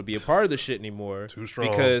we don't want to be a part of this shit anymore. Too strong.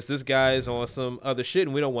 Because this guy is on some other shit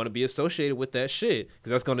and we don't want to be associated with that shit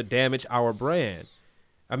because that's going to damage our brand.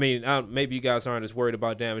 I mean, maybe you guys aren't as worried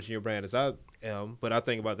about damaging your brand as I am, but I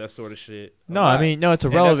think about that sort of shit. a No, lot. I mean, no, it's a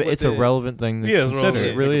And that's relevant. what It's a the- relevant thing to Yeah, it's consider. relevant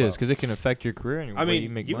It to really think is because it can affect your career and I the way mean, you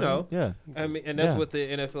make you money. know. Yeah. I mean, and that's Yeah. what the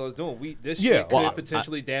NFL is doing. This Yeah. shit could Well,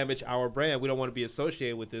 potentially damage our brand. We don't want to be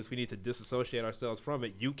associated with this. We need to disassociate ourselves from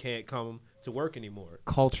it. You can't come to work anymore.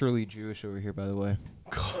 Culturally Jewish over here, by the way.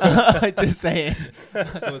 Just saying.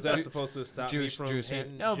 So is that supposed to stop Jewish, me from Jewish.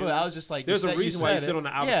 hating No, but Jews? I was just like, There's you a said- reason why you said sit it. on the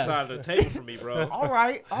opposite Yeah. side of the table from me, bro. All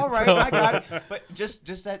right, I got it. But just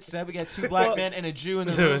that said, we got two black men and a Jew in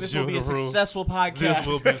the Yeah, room. This Jew will be in a the room. successful podcast. This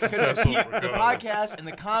will be successful. The podcast and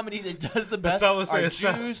the comedy that does the best how I was are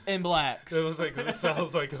saying, Jews and blacks. it was like it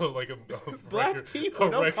sounds like a Black record, people,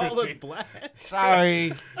 a don't record call us thing. black.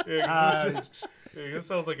 Sorry. Yeah, it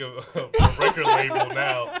sounds like a record label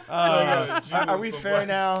now. Are we fair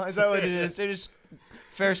now? Is that what it is? They're just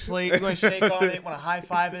fair slate. You want to shake on it? Want to high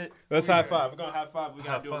five it? Let's high five. We're going to high five. We got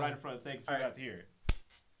High to do it five. right in front of things. We got to hear it.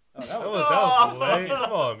 Oh, That was late.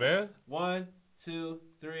 Come on, man. 1, 2,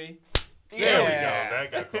 3. There we go.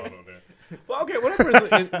 That got caught on there. Well, okay.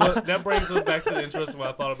 That brings us back to the interesting one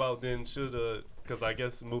I thought about. Then because I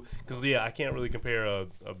guess because I can't really compare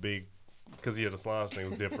a big because the Solange thing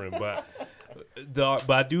was different, but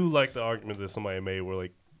I do like the argument that somebody made where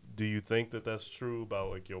like, do you think that that's true about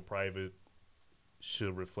like your private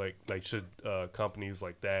should reflect, like, should companies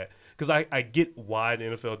like that, because I get why the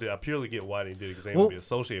NFL did, I purely get why they did it, because they want to be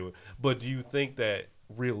associated with, but do you think that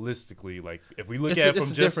realistically, like, if we look at it from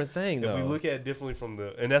it's a different thing, if we though. look at it differently from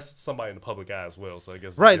the, and that's somebody in the public eye as well, so I guess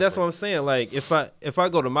it's Right, that's what different. I'm saying. Like if I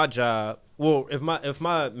go to my job, well, if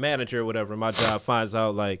my manager or whatever, my job finds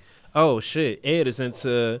out like, oh shit, Ed is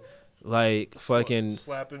into like fucking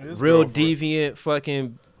Slapping his real girlfriend. deviant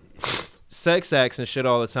fucking sex acts and shit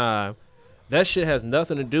all the time. That shit has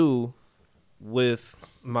nothing to do with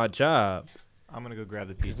my job. I'm gonna go grab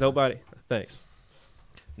the 'Cause pizza. nobody, thanks.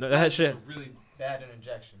 No, that shit. really bad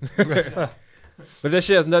injection. But that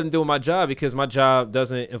shit has nothing to do with my job because my job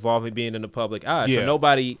doesn't involve me being in the public eye. So Yeah.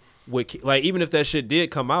 nobody would like, even if that shit did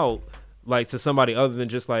come out like to somebody other than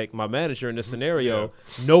just like my manager in this scenario,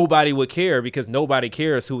 nobody would care because nobody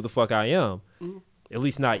cares who the fuck I am. At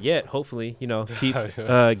least not yet. Hopefully, you know, keep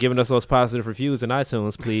giving us those positive reviews in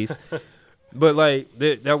iTunes, please. But like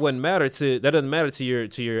that doesn't matter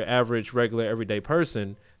to your average regular everyday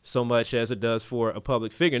person so much as it does for a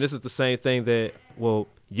public figure. And this is the same thing that, well,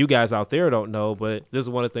 you guys out there don't know, but this is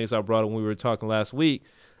one of the things I brought up when we were talking last week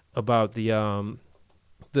about the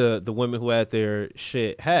women who had their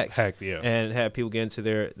shit hacked, yeah. and had people get into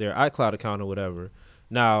their iCloud account or whatever.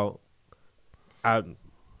 Now, I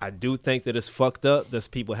do think that it's fucked up that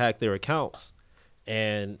people hack their accounts,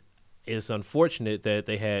 and it's unfortunate that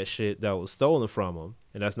they had shit that was stolen from them,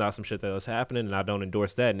 and that's not some shit that was happening, and I don't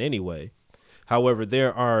endorse that in any way. However,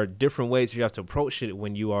 there are different ways you have to approach it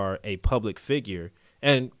when you are a public figure.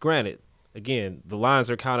 And granted, again, the lines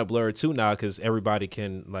are kind of blurred too now because everybody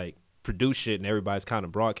can like produce shit and everybody's kind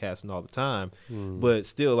of broadcasting all the time. But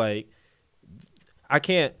still, like, I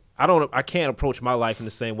can't approach my life in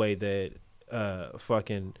the same way that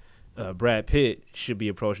Brad Pitt should be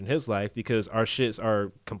approaching his life because our shits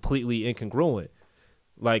are completely incongruent.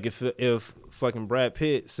 Like if fucking Brad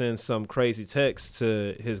Pitt sends some crazy text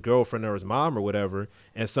to his girlfriend or his mom or whatever,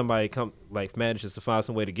 and somebody manages to find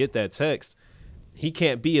some way to get that text, he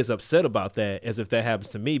can't be as upset about that as if that happens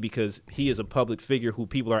to me because he is a public figure who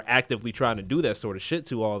people are actively trying to do that sort of shit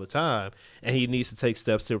to all the time, and he needs to take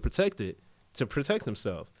steps to protect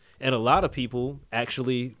himself. And a lot of people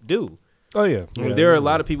actually do. Oh yeah. I mean, there are a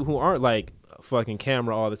lot of people who aren't like fucking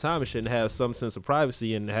camera all the time and shit and have some sense of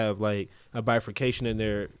privacy and have like a bifurcation in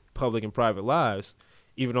their public and private lives,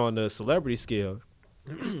 even on the celebrity scale.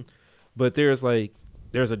 But there's a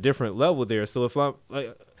different level there. So if I'm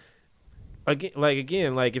like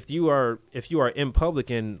if you are in public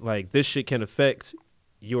and like this shit can affect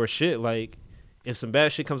your shit, like if some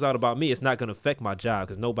bad shit comes out about me, it's not going to affect my job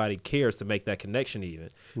because nobody cares to make that connection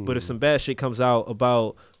even. But if some bad shit comes out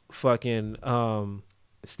about fucking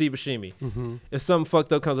Steve Buscemi, if something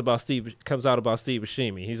fucked up comes out about Steve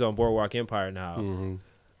Buscemi, he's on Boardwalk Empire now.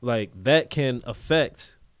 Like that can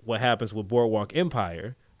affect what happens with Boardwalk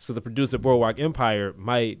Empire. So the producer of Boardwalk Empire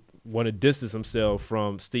might want to distance himself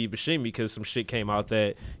from Steve Buscemi because some shit came out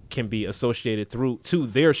that can be associated to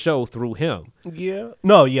their show through him. Yeah.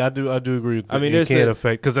 No, yeah, I do agree with that. I mean, it can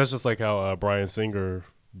affect, because that's just like how Bryan Singer,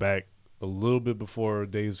 back a little bit before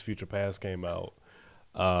Days of Future Past came out,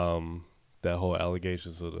 that whole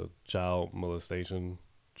allegations of the child molestation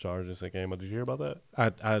charges that came out. Did you hear about that?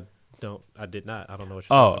 I did not. I don't know what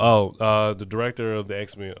you're talking about. The director of the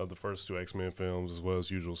X-Men, of the first two X-Men films, as well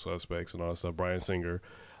as Usual Suspects and all that stuff, Bryan Singer.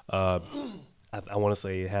 I want to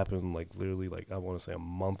say it happened like literally I want to say a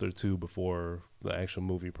month or two before the actual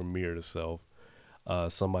movie premiered itself.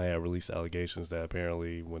 Somebody had released allegations that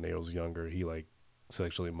apparently when they was younger, he like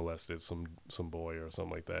sexually molested some boy or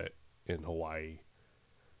something like that in Hawaii.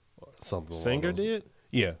 Or something. Singer did?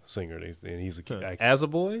 Yeah, Singer, and he's a kid. As a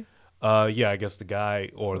boy? Yeah, I guess the guy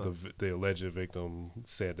or the alleged victim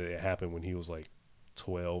said that it happened when he was like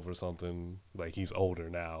 12 or something. Like he's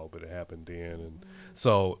older now, but it happened then. And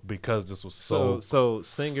so because this was so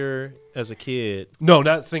Singer as a kid. No,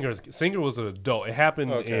 not Singer. Singer was an adult. It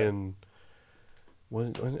happened in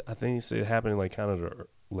when I think he said it happened in like kind of the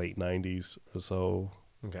late 90s or so.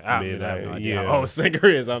 Okay, I have no idea. Yeah. Oh, Singer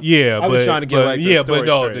is. I was was trying to get the story but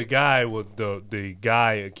no, straight. the guy was the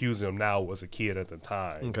guy accusing him now was a kid at the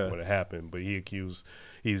time when it happened, but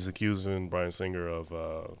he's accusing Bryan Singer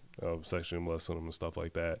of sexually molesting him and stuff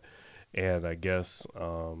like that. And I guess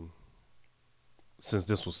since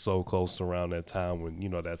this was so close to around that time when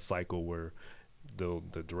that cycle where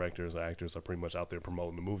the directors and actors are pretty much out there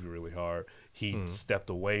promoting the movie really hard, he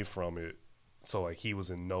stepped away from it. So like he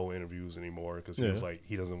was in no interviews anymore because he was like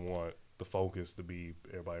he doesn't want the focus to be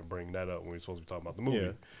everybody bring that up when we're supposed to be talking about the movie.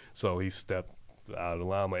 Yeah. So he stepped out of the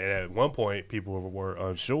limelight. And at one point, people were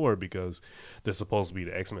unsure because they're supposed to be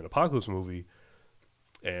the X-Men Apocalypse movie,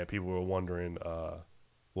 and people were wondering,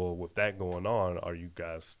 well, with that going on, are you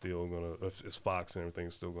guys still gonna? Is Fox and everything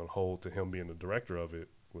still gonna hold to him being the director of it?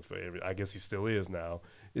 I guess he still is now.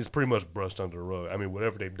 It's pretty much brushed under the rug. I mean,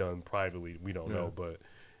 whatever they've done privately, we don't know, but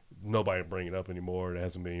nobody bring it up anymore. There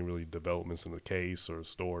hasn't been any really developments in the case or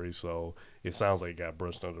story, so it sounds like it got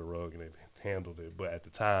brushed under the rug and they've handled it. But at the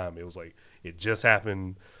time, it was like it just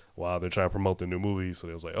happened while they're trying to promote the new movie, so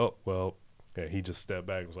they was like, oh well, yeah, he just stepped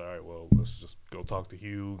back and was like, all right, well, let's just go talk to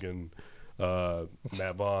Hugh and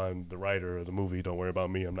Matt Vaughn, the writer of the movie. Don't worry about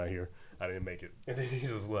me, I'm not here. I didn't make it. And then he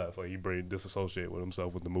just left. Like, he disassociated with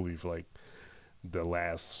himself with the movie for like the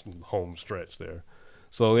last home stretch there.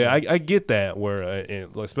 So yeah, I get that where,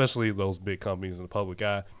 and especially those big companies in the public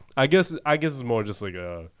eye. I guess it's more just like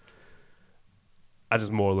I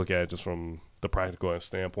just more look at it just from the practical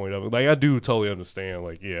standpoint of it. Like, I do totally understand.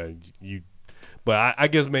 Like, yeah, but I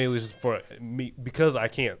guess mainly just for me, because I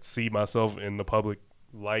can't see myself in the public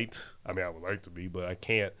light. I mean, I would like to be, but I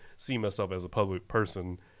can't see myself as a public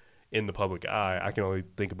person in the public eye. I can only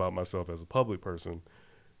think about myself as a public person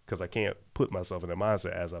because I can't put myself in that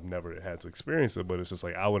mindset as I've never had to experience it. But it's just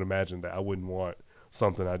like, I would imagine that I wouldn't want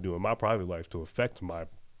something I do in my private life to affect my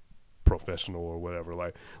professional or whatever.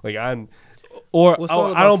 I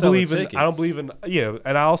don't believe in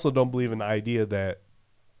and I also don't believe in the idea that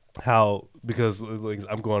because like,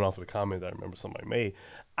 I'm going off of the comment that I remember somebody made.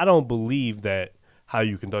 I don't believe that how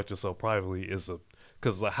you conduct yourself privately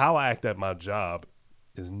because how I act at my job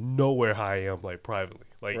is nowhere how I am like privately,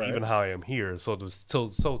 like right. Even how I am here. So to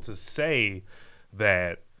say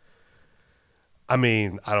that, I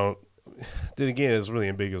mean, I don't. Then again, it's really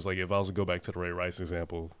ambiguous. Like, if I was to go back to the Ray Rice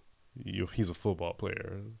example, he's a football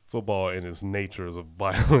player. Football in its nature is a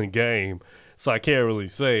violent game, so I can't really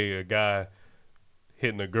say a guy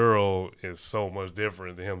hitting a girl is so much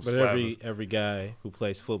different than him. But every guy who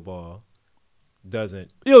plays football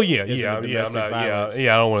doesn't. Oh yeah. I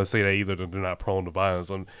don't want to say that either. That they're not prone to violence.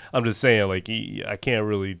 I'm just saying, like, I can't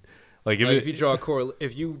really, like,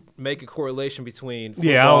 if you make a correlation between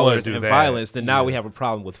footballers and violence, then now we have a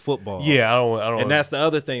problem with football. Yeah, I don't. And that's the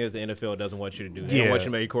other thing that the NFL doesn't want you to do. They don't want you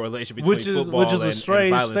to make a correlation between football and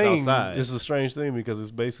violence outside. It's a strange thing because it's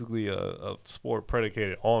basically a sport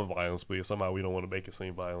predicated on violence, but somehow we don't want to make it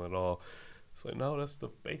seem violent at all. It's like, no, that's the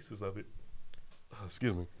basis of it.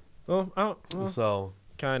 Excuse me. Well, so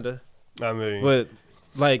kinda. I mean, but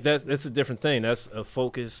like that's a different thing. That's a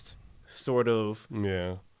focused sort of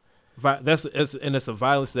it's a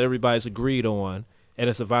violence that everybody's agreed on, and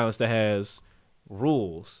it's a violence that has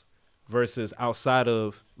rules versus outside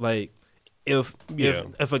of if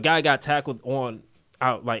a guy got tackled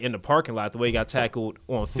out like in the parking lot the way he got tackled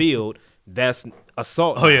on field, that's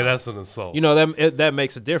assault. Oh yeah, that's an assault. You know that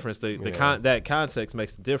makes a difference. That context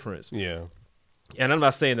makes the difference. Yeah. And I'm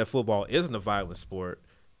not saying that football isn't a violent sport.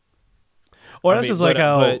 Or that's just like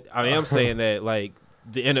how. But I am saying that like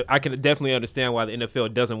I can definitely understand why the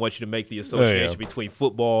NFL doesn't want you to make the association between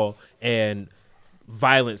football and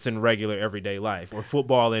violence in regular everyday life, or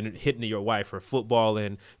football and hitting your wife, or football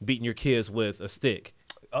and beating your kids with a stick.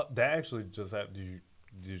 That actually just happened.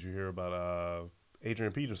 Did you hear about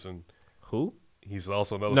Adrian Peterson? Who? He's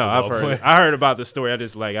also another. No, I've heard. I heard about the story. I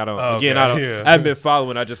just I haven't been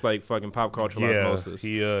following. I just like fucking pop cultural osmosis.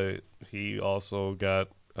 He also got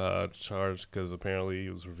charged because apparently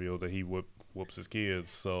it was revealed that he whoops his kids.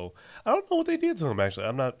 So I don't know what they did to him. Actually,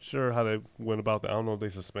 I'm not sure how they went about that. I don't know if they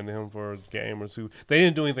suspended him for a game or two. They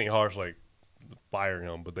didn't do anything harsh like fire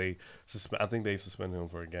him, but I think they suspended him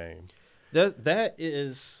for a game. That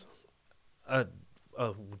is a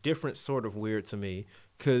different sort of weird to me.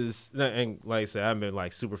 Cause, and like I said, I've been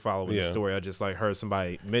like super following the story. I just like heard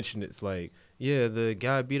somebody mention it. It's like, yeah, the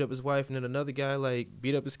guy beat up his wife, and then another guy like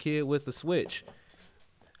beat up his kid with a switch.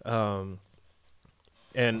 And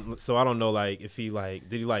so I don't know, like, if he like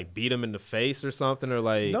did he like beat him in the face or something, or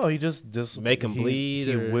like no, he just make him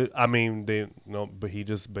bleed. But he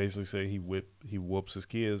just basically said he whoops his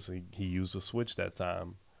kids. He used a switch that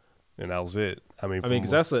time. And that was it. I mean, because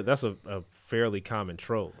that's a fairly common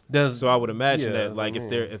trope. So I would imagine that, like,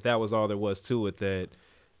 if that was all there was to it, that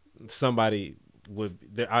somebody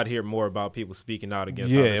I'd hear more about people speaking out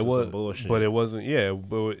against. Yeah, it was some bullshit. But it wasn't. Yeah,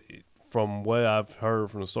 but from what I've heard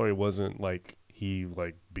from the story, it wasn't like he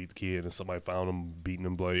like beat the kid and somebody found him beating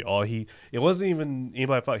him bloody. It wasn't even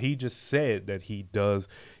anybody found. He just said that he does.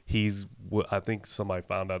 I think somebody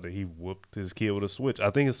found out that he whooped his kid with a switch. I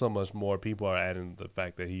think it's so much more people are adding the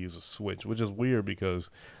fact that he used a switch, which is weird because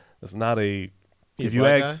it's not a. If you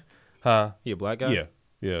ask, he a black guy?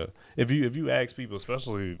 Yeah. If you ask people,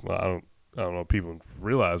 especially, I don't know if people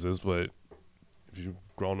realize this, but if you've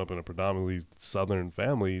grown up in a predominantly Southern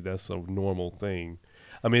family, that's a normal thing.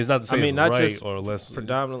 I mean, it's not to say it's not right just or less.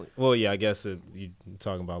 predominantly. Well, yeah, I guess you're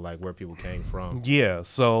talking about like where people came from. Yeah,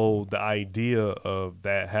 so the idea of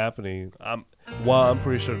that happening, while I'm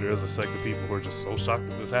pretty sure there is a sect of people who are just so shocked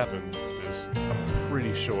that this happened, I'm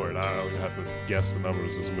pretty sure, and I don't even have to guess the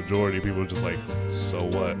numbers, there's a majority of people are just like, so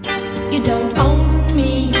what? You don't own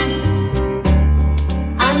me.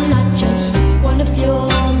 I'm not just one of your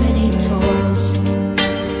many toys.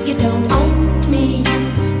 You don't own me.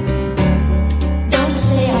 Don't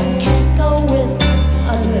say I can't go with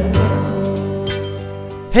other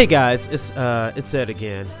boys. Hey guys, it's Ed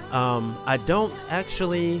again. I don't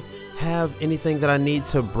actually have anything that I need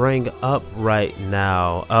to bring up right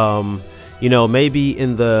now. Maybe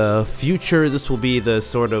in the future this will be the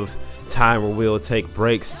sort of time where we'll take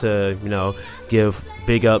breaks to, give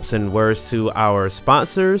big ups and words to our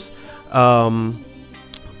sponsors.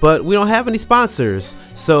 But we don't have any sponsors.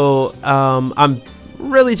 So I'm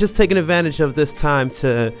really just taking advantage of this time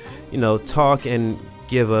to, talk and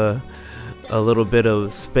give a little bit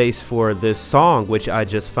of space for this song, which I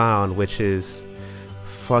just found, which is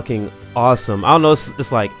fucking awesome. I don't know,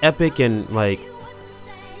 it's like epic and like,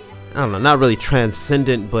 I don't know, not really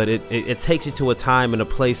transcendent, but it takes you to a time and a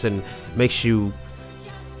place and makes you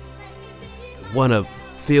want to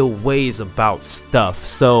feel ways about stuff.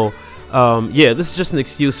 So this is just an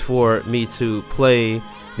excuse for me to play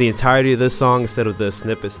the entirety of this song instead of the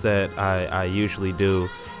snippets that I usually do.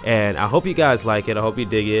 And I hope you guys like it. I hope you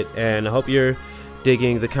dig it, and I hope you're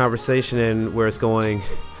digging the conversation and where it's going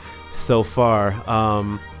so far.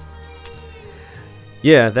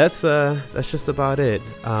 That's just about it.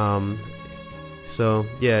 In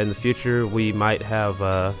the future we might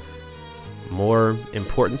have more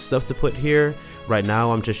important stuff to put here. Right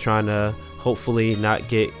now I'm just trying to hopefully not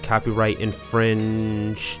get copyright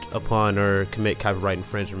infringed upon or commit copyright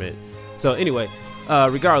infringement. So anyway,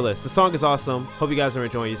 regardless, the song is awesome. Hope you guys are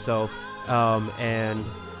enjoying yourself. And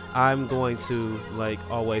I'm going to, like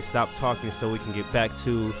always, stop talking so we can get back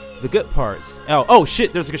to the good parts. Oh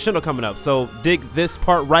shit, there's a crescendo coming up. So dig this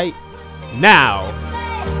part right now.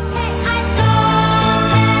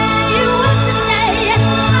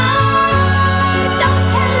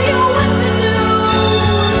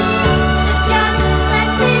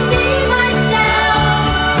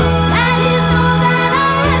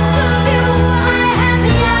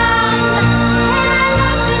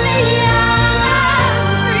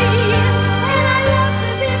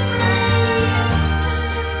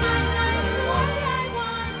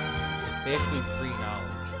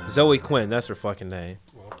 Zoe Quinn, that's her fucking name.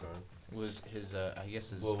 Okay. Was his I guess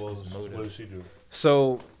his What motive. did she do?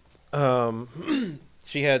 So,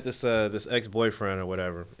 she had this ex-boyfriend or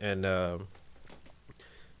whatever, and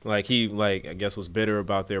he I guess was bitter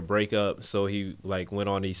about their breakup. So he went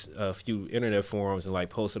on these few internet forums and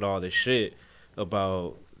posted all this shit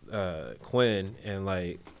about Quinn and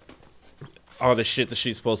all the shit that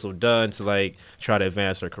she's supposed to have done to try to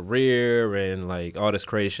advance her career and all this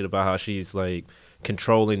crazy shit about how she's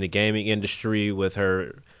controlling the gaming industry with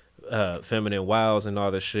her feminine wiles and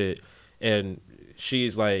all this shit. And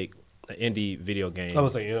she's an indie video game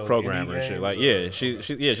programmer and shit.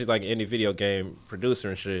 She's like an indie video game producer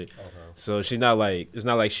and shit. Okay. So she's not it's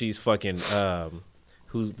not like she's fucking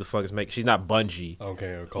who the fuck is making, she's not Bungie.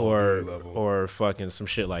 Okay, or fucking some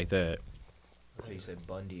shit like that. I thought you said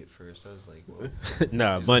Bundy at first. I was like, whoa.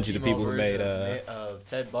 Nah, Bungie, the people who made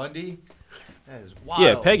Ted Bundy. That is wild.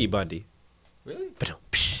 Yeah, Peggy Bundy. Really? So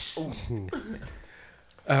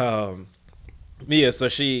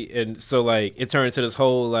it turned into this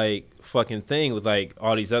whole fucking thing with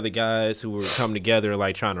all these other guys who were coming together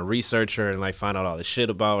trying to research her and find out all this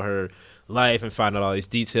shit about her life and find out all these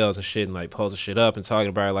details and shit and posting shit up and talking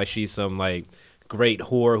about her like she's some great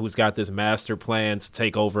whore who's got this master plan to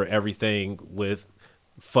take over everything with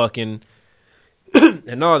fucking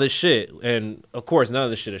and all this shit. And of course none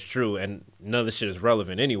of this shit is true and none of this shit is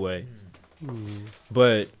relevant anyway.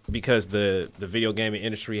 But because the video gaming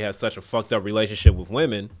industry has such a fucked up relationship with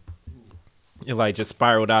women, it just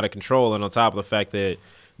spiraled out of control. And on top of the fact that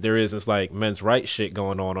there is this men's rights shit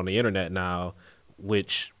going on the internet now,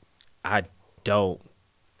 which I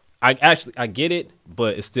get it,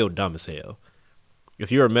 but it's still dumb as hell.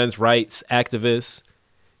 If you're a men's rights activist,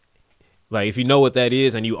 if you know what that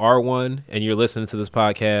is and you are one and you're listening to this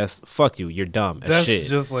podcast, fuck you, you're dumb as shit. That's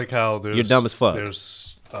just like how you're dumb as fuck.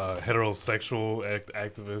 There's heterosexual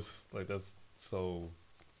activists, that's so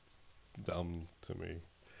dumb to me.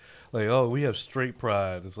 We have straight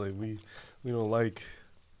pride. It's we don't like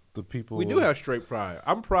the people. We do have straight pride.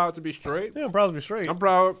 I'm proud to be straight. Yeah, I'm proud to be straight. I'm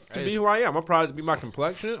proud to be who I am. I'm proud to be my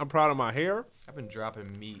complexion. I'm proud of my hair. I've been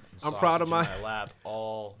dropping meat and I'm proud of sausage my- in my lap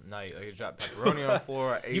all night. Like I dropped pepperoni on the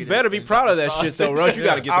floor. I ate You it, better be and proud of dropped that the shit, though, sausage. Rush. You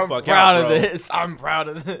gotta get the I'm fuck proud out, of bro. this. I'm proud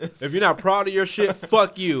of this. If you're not proud of your shit,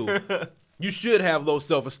 fuck you. You should have low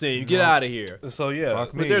self-esteem. Get out of here. So yeah,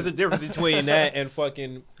 But there's a difference between that and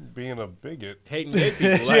fucking being a bigot. hating gay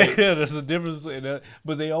people. Like, Yeah, there's a difference in that.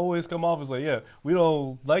 But they always come off as like, yeah, we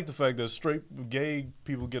don't like the fact that straight gay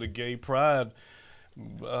people get a gay pride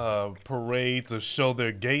parade to show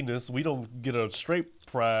their gayness. We don't get a straight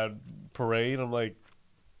pride parade. I'm like,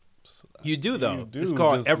 you do though. You do, It's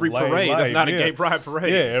called just every light parade. That's life, not a yeah. gay pride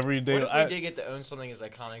parade. yeah, every day. What if we did get to own something as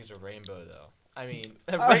iconic as a rainbow, though? I mean,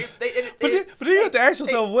 But then you have to ask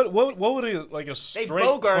yourself, what would it like a straight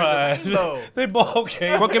bogarted pride? the rainbow. They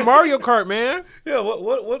okay. Fucking Mario Kart, man. Yeah,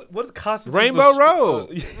 what constitutes Rainbow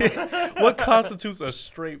Road. What constitutes a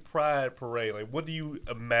straight pride parade? Like, what do you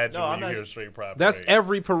imagine No, when I'm you not hear s- straight pride? That's parade?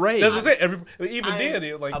 every parade. That's what I say. Even I'm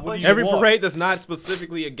then, like, a what bunch do you Every want? parade that's not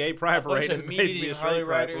specifically a gay pride a bunch parade is of basically meaty a Harley straight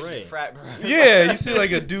pride riders parade. and frat bros. Yeah, you see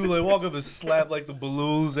like a dude like walk up and slap like the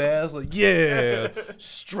balloon's ass, like yeah,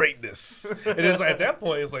 straightness. And it's like, at that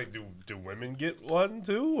point, it's like, do women get one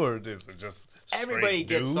too, or is it just straight Everybody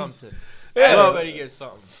gets dudes? something. Yeah. Everybody gets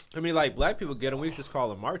something. I mean, like black people get them. We just call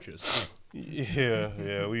them marches,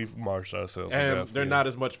 Yeah, we've marched ourselves. to and death, they're yeah. not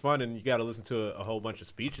as much fun. And you got to listen to a whole bunch of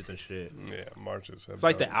speeches and shit. Yeah, marches. It's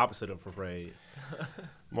like the opposite of parade.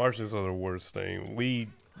 Marches are the worst thing. We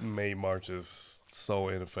made marches so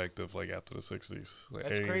ineffective, like after the '60s. Like,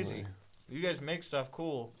 That's anyway, crazy. You guys make stuff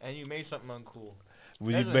cool, and you made something uncool.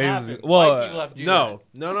 We Doesn't basically, happen. White people well, have to do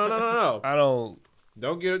No. I don't.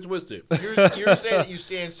 Don't get it twisted. that. You're saying that you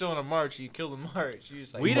stand still in a march, you kill the march. You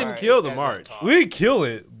just like, We didn't "Alright, kill this the guy's march. gonna talk." We didn't kill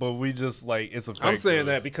it, but we just like it's effective. I'm saying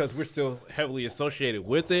that because we're still heavily associated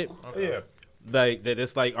with it. yeah, Like that,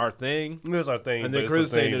 it's like our thing. that's our thing. And but then it's a Chris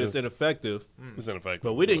is saying thing that it's ineffective, it's ineffective.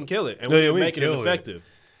 but we didn't kill it, and Yeah, we didn't we make it killed it. ineffective.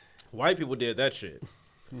 White people did that shit.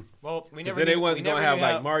 Well, we Because never then they knew, wasn't we gonna never have knew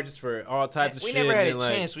like how- marches for all types of we shit. never had a and then,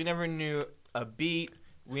 like, chance. We never knew a beat.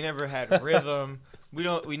 We never had rhythm.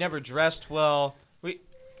 We never dressed well.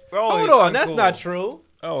 We're always Hold on, that's uncool. not true.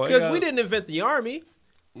 Oh, Because yeah. we didn't invent the army,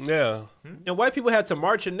 Yeah. and white people had to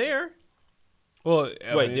march in there. Well,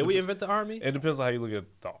 I Wait, mean, did we invent the army? It depends on how you look at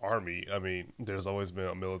the army. I mean, there's always been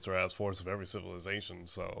a militarized force of every civilization,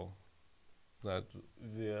 so that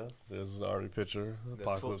there's an army picture.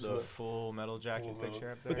 Apocalypse. The full metal jacket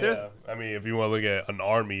picture up there. But there's- I mean, if you want to look at an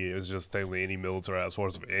army, it's just technically any militarized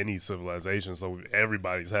force of any civilization. So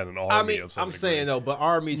everybody's had an army I mean, of some I'm degree. saying though, but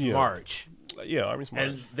armies Yeah. march, Yeah, armies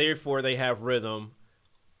and march. therefore they have rhythm.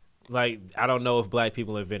 Like I don't know if black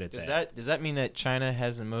people invented Does that mean that China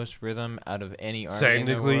has the most rhythm out of any army?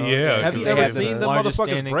 Technically, in the world? yeah, Have because you they ever have seen the the largest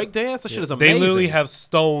motherfuckers standing- break dance? That shit is They amazing. literally have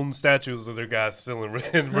stone statues of their guys still in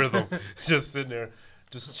rhythm, just sitting there,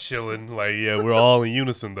 just chilling. Like, yeah, we're all in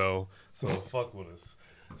unison though, so fuck with us.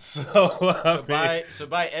 So, By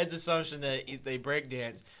Ed's assumption that they break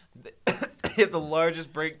dance, they have the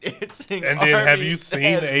largest break dancing. And then have army you seen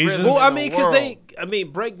as the Asians? rhythms Well, in I the mean, because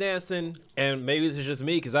world. breakdancing, and maybe this is just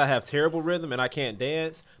me because I have terrible rhythm and I can't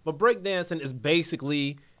dance, but breakdancing is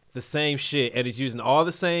basically the same shit, and it's using all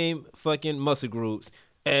the same fucking muscle groups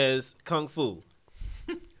as kung fu.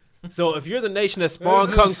 So if you're the nation that spawned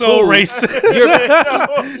this kung is so fu, racist.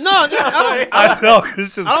 I I know.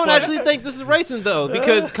 It's just don't funny. actually think this is racist though,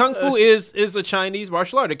 because kung fu is a Chinese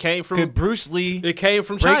martial art. It came from Could Bruce Lee China.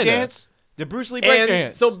 breakdance? Did Bruce Lee breakdance?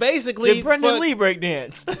 And so basically, Did Brendan fuck- Lee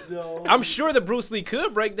breakdance? I'm sure that Bruce Lee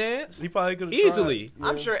could breakdance He probably could have easily.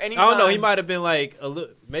 I'm sure I anytime. don't know. He might have been like a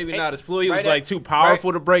little, maybe not as fluid. He was right like at- too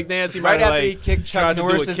powerful to break dance. He right might have after like he kicked tried Chuck to do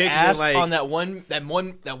a Norris's kick and then, ass like, on that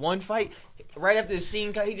one fight, right after the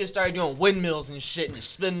scene cut, he just started doing windmills and shit and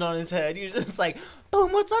just spinning on his head. He was just like,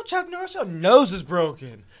 "Boom, what's up, Chuck Norris? Your nose is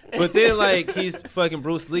broken." But then like he's fucking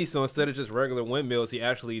Bruce Lee, so instead of just regular windmills, he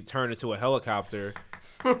actually turned into a helicopter.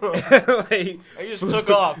 Like, He just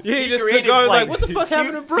took off. Yeah, he just created took off, like, flight. what the fuck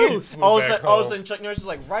happened to Bruce? All of back a home. sudden, Chuck Norris is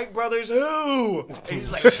like, "Wright brothers, who?" And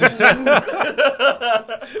he's like,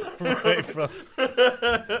 right from.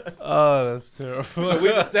 Oh, that's terrible. So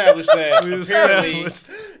we've established that. We Apparently, established-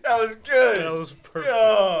 "That was good." that was perfect.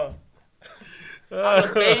 Yeah.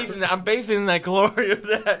 I'm bathing in that glory of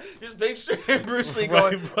that. Just make sure Bruce Lee Right,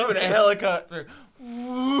 going doing a brothers. helicopter.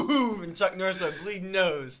 Woo, and Chuck Norris with a bleeding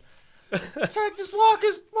nose. Texas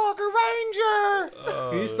Walker Ranger.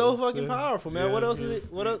 Oh, he's so that's fucking it. powerful, man. Yeah, what else he is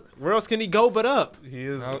it? What else? Where else can he go but up? He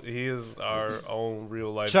is our own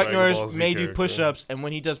real life. Chuck Dragon Ball Norris Z may do character. push-ups, and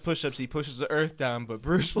when he does push-ups, he pushes the earth down. But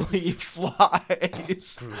Bruce Lee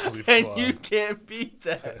flies, Bruce Lee and fly. you can't beat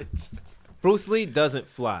that. Bruce Lee doesn't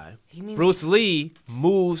fly. He means Bruce Lee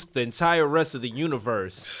moves the entire rest of the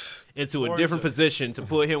universe into a Forza. different position to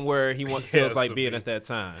put him where he feels has like to being be. at that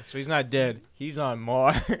time. So he's not dead. He's on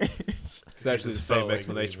Mars. It's actually the just same felt like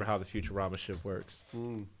explanation leaving. for how the Futurama ship works.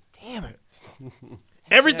 Damn it.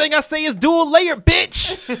 Everything I say is dual layer,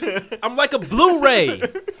 bitch. I'm like a Blu-ray.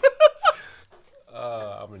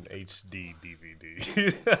 I'm an HD DVD.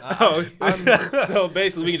 So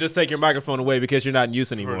basically, we can just take your microphone away because you're not in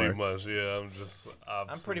use anymore. Pretty much, yeah. I'm just.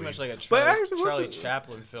 I'm pretty much like a But Charlie, actually, what's Charlie it-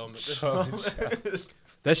 Chaplin film at this Charlie moment.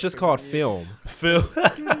 That's just called film. Phil.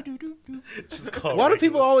 Just call Why do regular.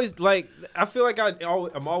 people always like? I feel like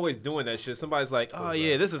I'm always doing that shit. Somebody's like, "Oh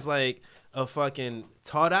yeah, this is like a fucking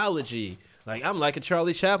tautology." Like I'm like a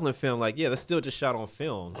Charlie Chaplin film. Like yeah, that's still just shot on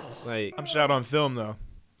film. Like I'm shot on film though.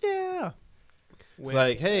 Yeah. it's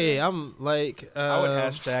like, hey, I'm like I would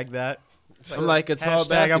hashtag that. I'm like a tall Hashtag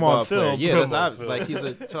basketball I'm on player. film. Yeah, that's I'm on obvious. film. Like he's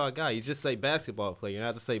a tall guy. You just say basketball player. You don't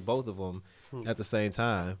have to say both of them at the same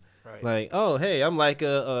time. Right. Like, oh, hey, I'm like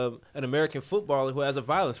an American footballer who has a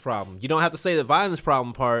violence problem. You don't have to say the violence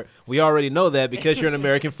problem part. We already know that because you're an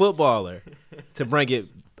American footballer. To bring it,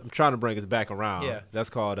 I'm trying to bring us back around. Yeah.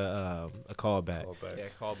 That's called a callback. Yeah,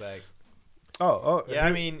 callback. Oh, Yeah,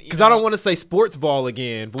 I mean, Because I don't want to say sports ball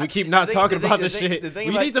again, but we keep not the thing- talking the about thing- this the thing- shit. the thing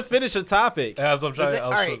We about- need to finish a topic. As I'm trying.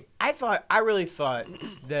 All right, I really thought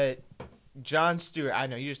that John Stewart. I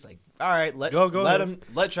know you're just like, all right, let Go let ahead. him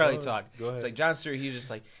let Charlie Go talk. ahead. It's like John Stewart. He's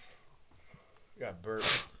just like, got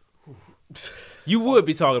burped. You would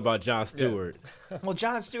be talking about Jon Stewart. Well,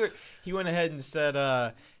 John Stewart, he went ahead and said,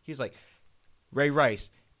 he was like, Ray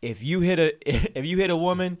Rice, if you hit a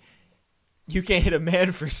woman, you can't hit a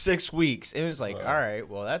man for 6 weeks. And it was like, all right,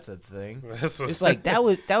 well, that's a thing. It's like that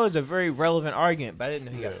was a very relevant argument, but I didn't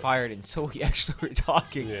know he got Yeah. fired until we actually were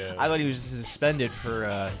talking. Yeah. I thought he was just suspended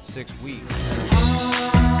for 6 weeks.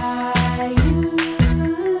 Are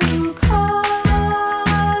you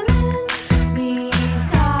calling me,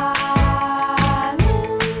 darling?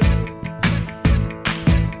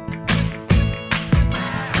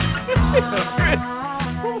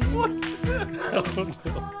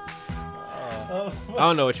 I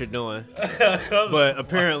don't know what you're doing, but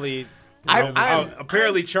apparently,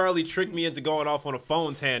 apparently Charlie tricked me into going off on a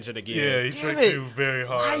phone tangent again. Yeah, he Damn tricked it. you very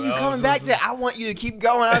hard. Why are you I coming was back just- to? I want you to keep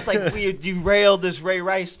going. I was like, we derailed this Ray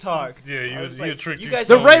Rice talk. Yeah, I you was you like, tricked you you. guys-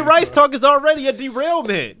 The so Ray many Rice times. talk is already a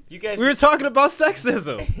derailment. You guys, We were talking about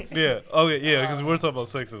sexism. Yeah. Okay. Yeah. Because we're talking about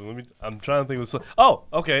sexism. I'm trying to think of some. Oh.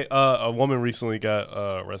 Okay. A woman recently got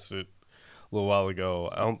arrested a little while ago.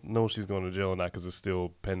 I don't know if she's going to jail or not because it's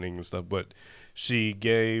still pending and stuff. But she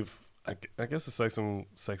gave. I guess it's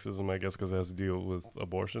sexism. I guess because it has to deal with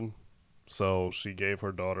abortion. So she gave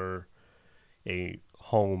her daughter a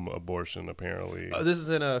home abortion. Apparently, This is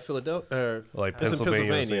in Philadelphia. like it's in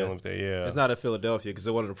Pennsylvania. Pennsylvania. Yeah. It's not in Philadelphia because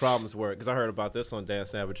one of the problems were because I heard about this on Dan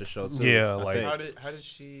Savage's show too. Yeah, I like- think. how did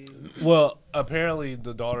she? Well, apparently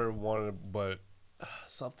the daughter wanted, but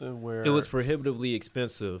something where It was prohibitively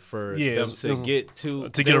expensive for Yeah, them it was- get to to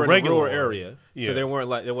they get a were in regular rural one. area. Yeah. So there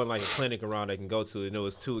wasn't like a clinic around they can go to, and it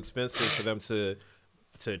was too expensive for them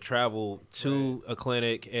to travel to a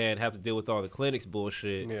clinic and have to deal with all the clinic's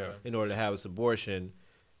bullshit Yeah. in order to have this abortion.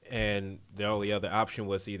 And the only other option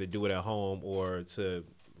was to either do it at home or to,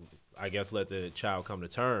 I guess, let the child come to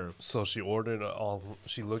term. So she ordered all.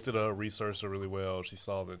 She looked at a researched it really well. She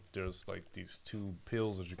saw that there's like these 2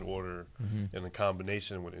 pills that you can order, and the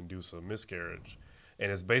combination would induce a miscarriage.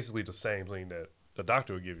 And it's basically the same thing that a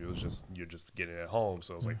doctor would give you. It's just you're just getting it at home.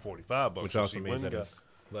 So it's like $45. Which So also she means went and that got- it's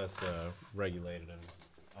less regulated. And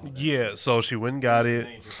all that. yeah. So she went and got it.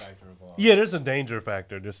 Danger factor involved. Yeah, there's a danger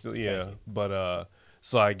factor. There's still, Thank yeah, you. but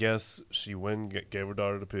so I guess she went and gave her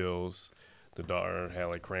daughter the pills. The daughter had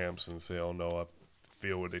like cramps and said, "Oh no, I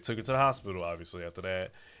feel it." They took her to the hospital, obviously after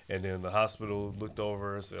that, and then the hospital looked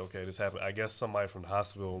over and said, "Okay, this happened." I guess somebody from the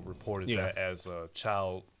hospital reported Yeah. that as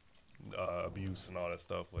child abuse and all that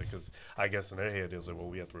stuff. Like, because I guess in their head is like, "Well,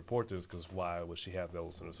 we have to report this because why would she have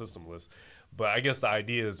those in the system list?" But I guess the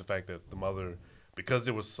idea is the fact that the mother. Because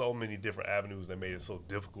there was so many different avenues that made it so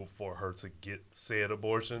difficult for her to get said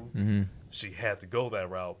abortion, she had to go that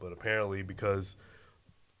route. But apparently, because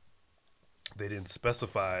they didn't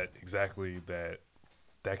specify it exactly,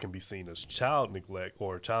 that can be seen as child neglect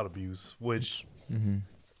or child abuse, which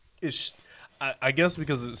is, I guess,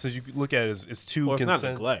 because since you look at it, it's two Well, it's not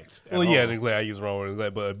consent. neglect. at Well, yeah, all. neglect. I use the wrong word,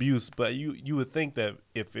 neglect, but abuse. But you would think that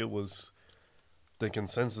if it was the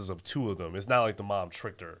consensus of 2 of them, it's not like the mom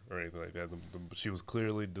tricked her or anything like that. She was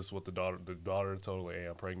clearly this is what the daughter told her, "Hey,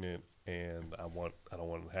 I'm pregnant and I don't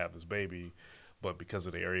want to have this baby." But because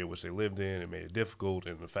of the area which they lived in, it made it difficult,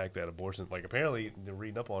 and the fact that abortion, like apparently they're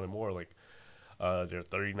reading up on it more, like there are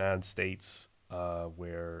 39 states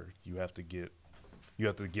where you have to get you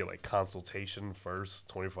have to get like consultation first,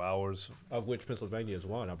 24 hours. Of which Pennsylvania is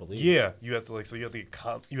one, I believe. Yeah, you have to like, so you have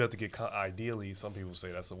to get ideally, some people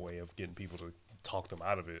say that's a way of getting people to talk them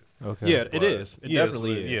out of it. Okay. Yeah, it is. It yeah,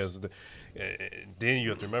 definitely is. Then you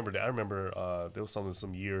have to remember that. I remember there was something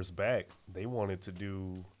some years back. They wanted to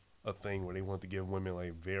do a thing where they wanted to give women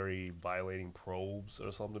like very violating probes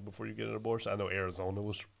or something before you get an abortion. I know Arizona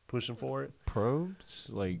was pushing for it. Probes,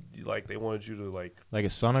 like They wanted you to like a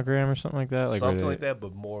sonogram or something like that, like something like that,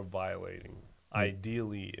 but more violating.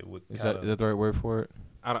 Ideally, it would. Is that the right word for it?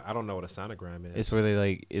 I don't know what a sonogram is. It's where they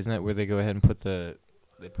like, isn't that where they go ahead and put the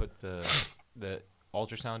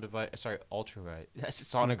ultrasound device? Sorry, ultraviolet. That's a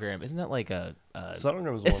sonogram. Isn't that like a?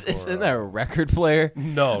 Sonogram is one for, Isn't that a record player?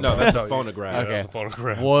 No, that's a phonograph. Yeah, Okay. that's a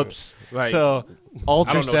phonograph. Whoops. Right. So ultrasound.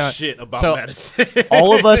 I don't know shit about so medicine.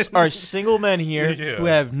 all of us are single men here Yeah. who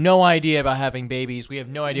have no idea about having babies. We have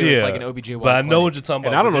no idea what it's like an OBGYN. But I know what you're talking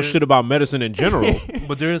about. And I don't know shit about medicine in general.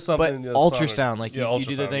 But there is But something. ultrasound, like you do the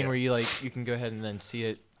ultrasound, thing yeah. where you like you can go ahead and then see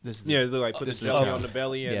it. This is Yeah, they like put the This is jelly a- on the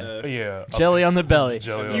belly and Yeah. uh, jelly on the belly.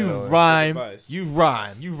 Jelly on you the belly. rhyme. Device. You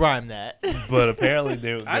rhyme that. But apparently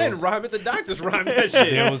there I didn't was, rhyme it. The doctors rhymed that shit.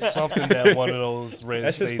 There was something that one of those red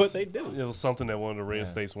That's just states. what they do. It was something that one of the red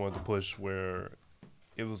states wanted to push, where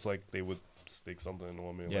it was like they would stick something in the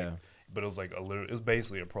woman. Yeah. Like, but it was like it was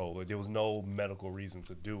basically a probe. Like there was no medical reason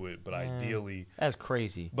to do it. But ideally, That's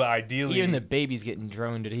crazy. Even the baby's getting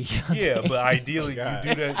droned at each. yeah, but ideally God.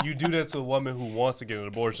 you do that to a woman who wants to get an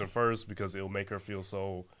abortion first because it'll make her feel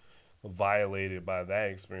so violated by that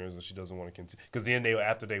experience and she doesn't want to continue. Because then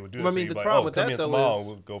after they would do it, Well, I to mean, you, the like, problem oh, with come that, in though, tomorrow, is-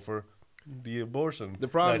 we'll go for the abortion. The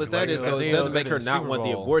problem with that is, though, They it don't doesn't make go her to the not Super want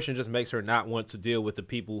the Bowl. abortion. Just makes her not want to deal with the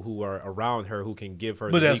people who are around her who can give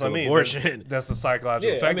her But the that's what legal I mean. abortion. That's the psychological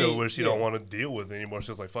Yeah, I effect of it, mean, where she yeah. don't want to deal with it anymore. She's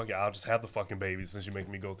just like, fuck it, I'll just have the fucking baby since you're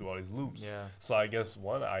making me go through all these loops. Yeah. So I guess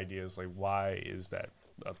one idea is like, why is that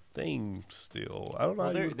a thing still? I don't know.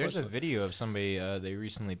 Well, how you would there's a question it. video of somebody they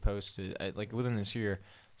recently posted, like within this year,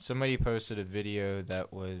 somebody posted a video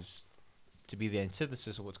that was to be the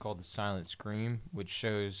antithesis of what's called the silent scream, which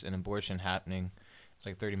shows an abortion happening. It's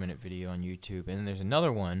like a 30-minute video on YouTube. And then there's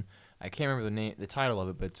another one. I can't remember the title of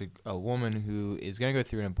it, but it's a woman who is going to go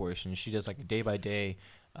through an abortion. She does like a day-by-day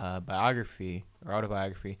biography or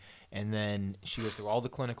autobiography, and then she goes through all the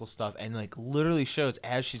clinical stuff and like literally shows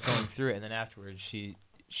as she's going through it, and then afterwards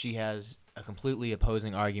she has a completely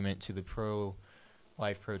opposing argument to the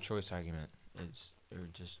pro-life, pro-choice argument.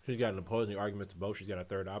 She's got an opposing argument to both. She's got a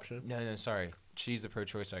third option. No, sorry. She's the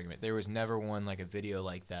pro-choice argument. There was never one like a video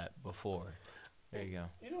like that before. There you go.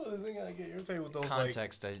 You know the thing I get irritated with those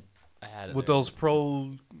Context I had it with there. those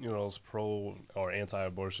pro or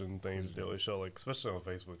anti-abortion things, they always show, like, especially on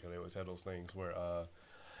Facebook, they always have those things where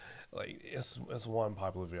like it's one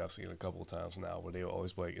popular video I've seen a couple of times now where they'll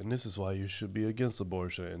always be like, and this is why you should be against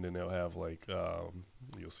abortion, and then they'll have like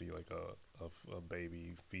you'll see like a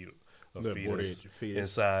baby fetus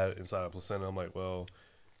inside a placenta. I'm like, well,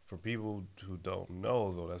 for people who don't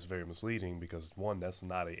know, though, that's very misleading because, one, that's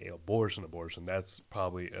not a abortion. That's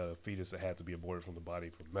probably a fetus that had to be aborted from the body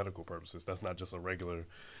for medical purposes. That's not just a regular,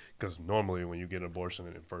 because normally when you get an abortion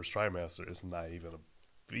in first trimester, it's not even a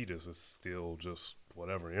fetus. It's still just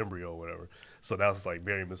whatever, embryo or whatever. So that's like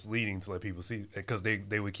very misleading to let people see, because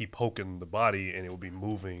they would keep poking the body and it would be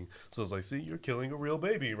moving. So it's like, see, you're killing a real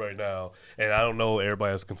baby right now. And I don't know,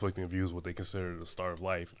 everybody has conflicting views what they consider the start of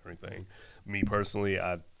life and everything. Me personally,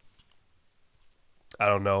 I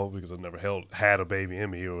don't know, because I've never had a baby in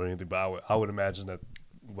me or anything, but I would imagine that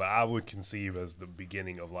what I would conceive as the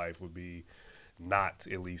beginning of life would be not,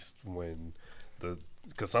 at least when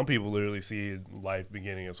because some people literally see life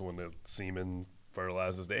beginning as when the semen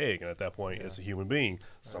fertilizes the egg, and at that point it's a human being.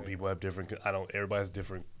 Some people have different, everybody has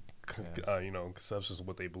different conceptions of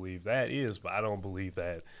what they believe that is, but I don't believe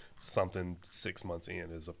that something 6 months in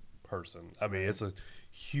is a person. I mean, it's a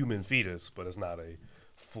human fetus, but it's not a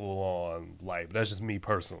full-on life. That's just me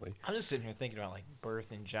personally. I'm just sitting here thinking about like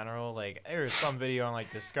birth in general. Like there was some video on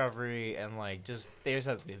like Discovery, and like they just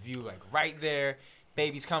have the view like right there,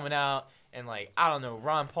 baby's coming out, and like I don't know,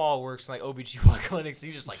 Ron Paul works in like OBGYN clinics.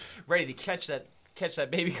 He's just like ready to catch that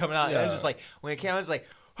baby coming out. And it was just like when it came out, it was like,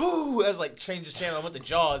 whoo! I was like, changed the channel. I went to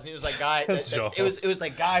Jaws, and it was like it was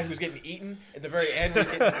like guy who was getting eaten at the very end. He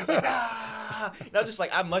was like, ah! And I'm just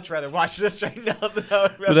like, I'd much rather watch this right now than I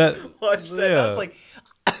would rather watch that. And I was like,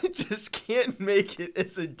 I just can't make it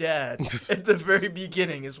as a dad at the very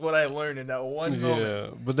beginning is what I learned in that one moment.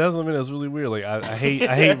 Yeah, but that's what I mean. That's really weird. Like I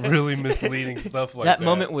hate really misleading stuff like that. That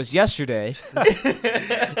moment was yesterday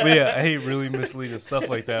But yeah, I hate really misleading stuff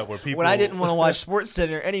like that where people. when I didn't want to watch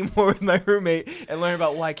SportsCenter anymore with my roommate and learn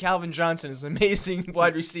about why Calvin Johnson is an amazing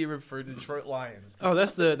wide receiver for the Detroit Lions. Oh,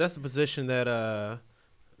 that's the position that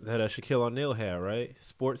Shaquille O'Neal had, right?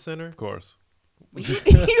 Sports Center. Of course, He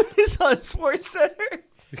was on SportsCenter.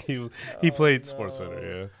 he played Sports Center.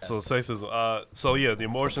 Yeah. So sex is so yeah, the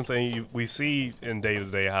abortion thing we see in day to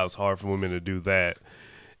day how it's hard for women to do that.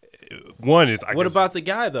 One is What about the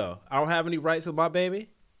guy though? I don't have any rights with my baby.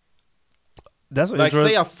 that's Like,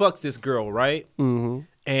 say I fuck this girl, right? Mm-hmm.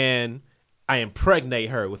 And I impregnate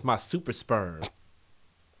her with my super sperm.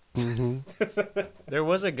 There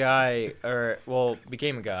was a guy,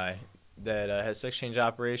 became a guy that had a sex change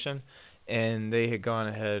operation, and they had gone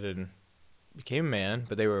ahead and became a man,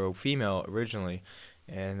 but they were a female originally,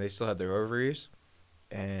 and they still had their ovaries.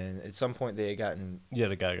 And at some point, they had gotten Yeah,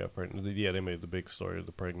 the guy got pregnant. Yeah, they made the big story of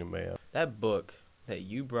the pregnant man. that book that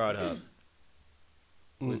you brought up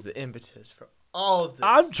was the impetus for all of this.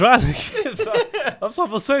 I'm trying to get. I'm talking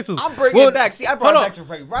about sex. I'm bringing it back. See, I brought it back to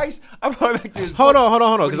Ray Rice. I brought it back to his Hold book.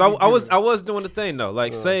 on, because What are you I was doing the thing though.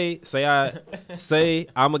 Like, say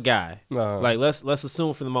I'm a guy. Like, let's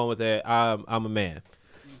assume for the moment that I'm a man.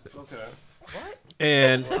 Okay.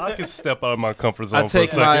 And I can step out of my comfort zone I for a take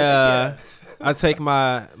second. I take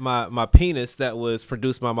my penis that was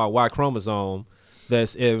produced by my Y chromosome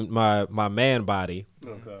that's in my man body,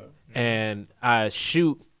 Okay. and I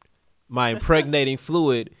shoot my impregnating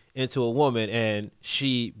fluid into a woman, and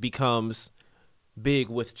she becomes big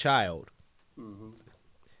with child.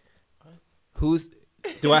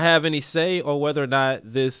 Do I have any say on whether or not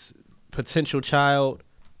this potential child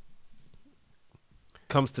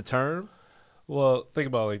comes to term? Well, think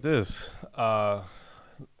about it like this.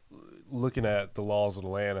 Looking at the laws of the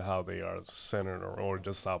land and how they are centered, or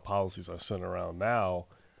just how policies are centered around now,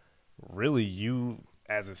 really, you,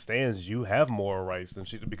 as it stands, you have more rights than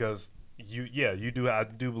she, because you do. I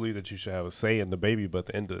do believe that you should have a say in the baby, but at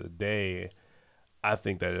the end of the day, I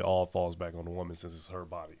think that it all falls back on the woman since it's her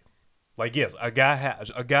body. Like, yes, a guy,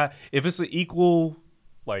 if it's an equal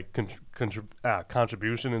like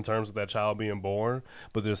contribution in terms of that child being born,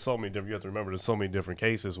 but there's so many different. You have to remember, there's so many different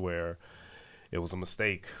cases where it was a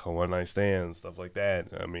mistake, a one night stand, stuff like that.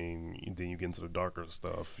 I mean, then you get into the darker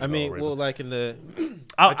stuff. I mean, well, like in the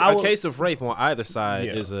I a would- case of rape on either side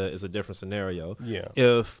Yeah. is a different scenario. Yeah.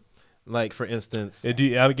 If, like, for instance, I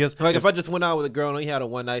guess like if I just went out with a girl and we had a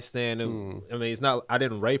one night stand, and, I mean, it's not I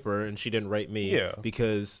didn't rape her and she didn't rape me. Yeah.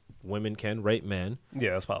 Because women can rape men.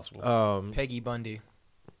 yeah, that's possible. Peggy Bundy.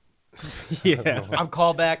 Yeah. I'm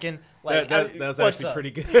callbacking. Like, That's what's actually up? pretty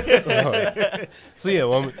good. So yeah,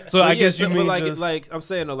 well, so I guess you but mean like just, like I'm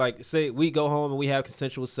saying though, like say we go home and we have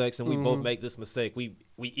consensual sex and we both make this mistake. We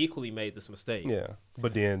equally made this mistake. yeah,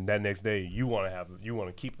 but then that next day you want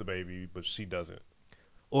to keep the baby, but she doesn't.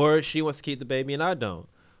 Or she wants to keep the baby and I don't.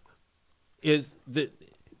 And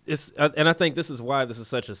I think this is why this is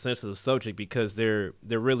such a sensitive subject, because there's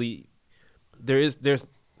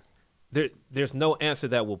no answer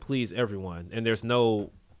that will please everyone, and there's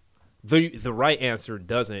no the right answer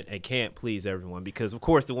doesn't and can't please everyone, because of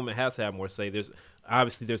course the woman has to have more say. There's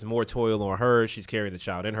more toil on her. She's carrying the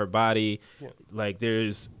child in her body. Yeah. Like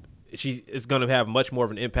it's going to have much more of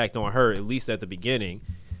an impact on her, at least at the beginning,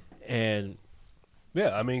 and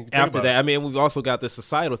Yeah, I mean, think after about that, it. I mean, we've also got this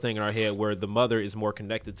societal thing in our head where the mother is more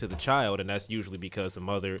connected to the child, and that's usually because the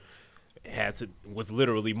mother was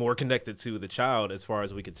literally more connected to the child as far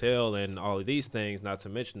as we could tell, and all of these things. Not to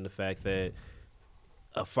mention the fact that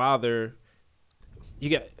a father, you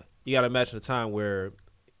got to imagine a time where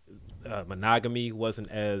monogamy wasn't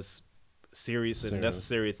as serious and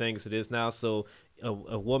necessary a thing as it is now. So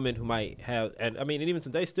a woman who might have, and I mean, and even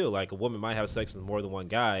today still, like a woman might have sex with more than one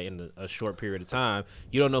guy in a short period of time.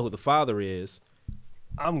 You don't know who the father is,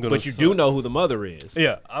 but you do know who the mother is.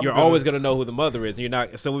 Yeah, you're always gonna know who the mother is. And you're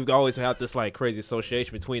not. So we've always had this like crazy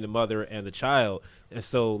association between the mother and the child, and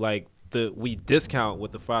so like we discount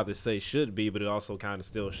what the father say should be, but it also kind of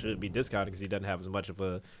still should be discounted because he doesn't have as much of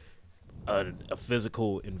a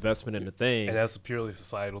physical investment in the thing. And that's a purely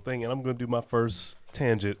societal thing. And I'm going to do my first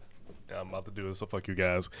tangent. I'm about to do this, so fuck you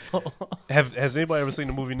guys. Has anybody ever seen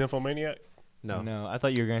the movie Nymphomaniac? No, I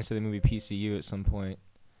thought you were going to say the movie PCU at some point.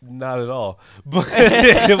 Not at all. But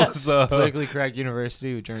it was Politically Correct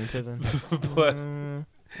University with Jeremy Piven.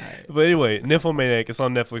 But anyway, Nymphomaniac, it's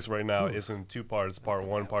on Netflix right now. It's in 2 parts, part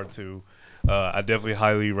 1, part 2. I definitely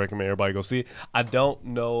highly recommend everybody go see it. I don't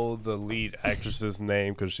know the lead actress's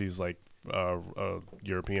name because she's like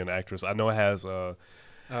European actress. I know it has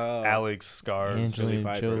Alex Skarsgård.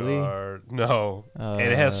 Angelina Jolie. No, and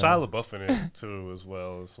it has Shia LaBeouf in it too as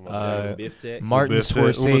well. As some other Martin Uma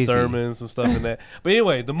Scorsese. Thurman, some stuff in that. But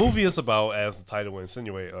anyway, the movie is about, as the title would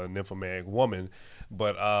insinuate, a nymphomaniac woman.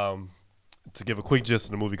 But to give a quick gist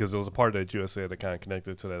of the movie, because there was a part that you had said that kind of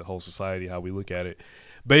connected to that whole society, how we look at it.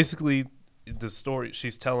 Basically, the story,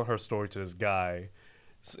 she's telling her story to this guy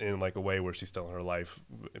in like a way where she's telling her life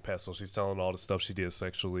past. So she's telling all the stuff she did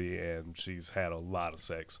sexually, and she's had a lot of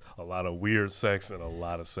sex, a lot of weird sex, and a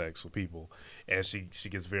lot of sex with people. And she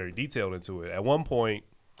gets very detailed into it. At one point,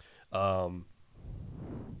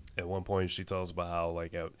 she tells about how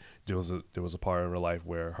like there was a part in her life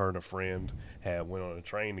where her and a friend had went on a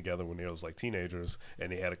train together when they was like teenagers,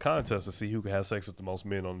 and they had a contest to see who could have sex with the most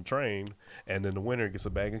men on the train, and then the winner gets a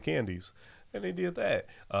bag of candies, and they did that.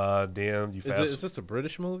 Then you fast. Is this a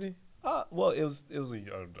British movie? Well, it was a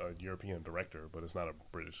European director, but it's not a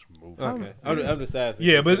British movie. Okay, I'm just asking.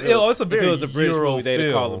 Yeah, but it's a very if it was a British Euro movie,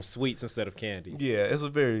 they'd call film. them sweets instead of candy. Yeah, it's a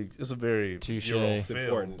very Touche. Euro It's film,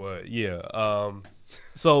 important. but yeah.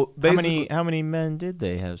 So basically, How many men did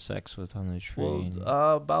they have sex with on the train?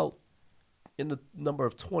 well, about in the number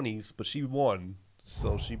of 20s, but she won,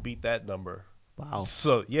 so she beat that number. Wow.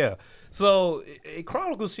 So yeah, so it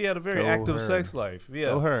chronicles she had a very Go active her. sex life.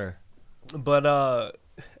 Yeah, Go her. but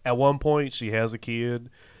at one point she has a kid.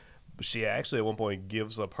 She actually at one point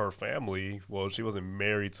gives up her family. Well, she wasn't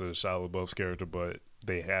married to Shia LaBeouf's character, but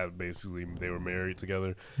they were married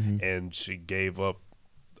together, and she gave up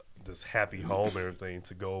this happy home and everything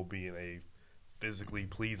to go be in a physically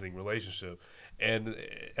pleasing relationship. And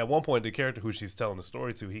at one point, the character who she's telling the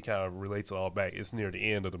story to, he kind of relates it all back. It's near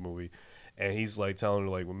the end of the movie, and he's like telling her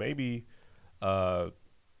like, well, maybe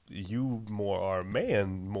you more are a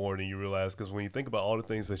man more than you realize, because when you think about all the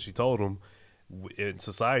things that she told him in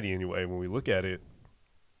society anyway, when we look at it,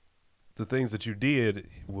 the things that you did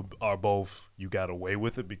are both you got away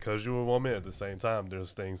with it because you were a woman. At the same time,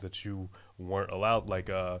 there's things that you weren't allowed. Like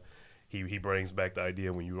he brings back the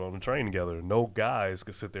idea when you were on the train together, no guys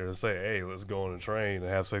could sit there and say, "Hey, let's go on a train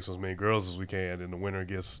and have sex with as many girls as we can," and the winner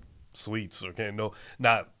gets sweets or can't. No,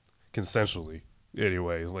 not consensually.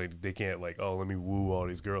 Anyways, like they can't like, oh, let me woo all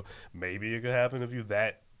these girls. Maybe it could happen if you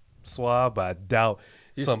that suave, but I doubt.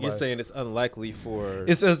 You're saying it's unlikely for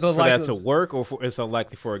It's for unlikely that to work, or it's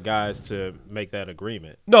unlikely for guys to make that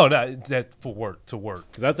agreement? No, not that for work to work.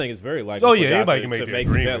 Because I think it's very likely. Oh for yeah, guys anybody to, can make to the make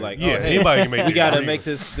agreement. that, like, Yeah, oh, hey, anybody can make. we the gotta agreement.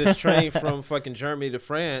 make this train from fucking Germany to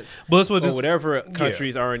France, But that's what or this, whatever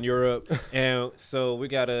countries are in Europe, and so we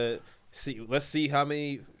gotta see. Let's see how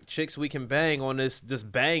many chicks we can bang on this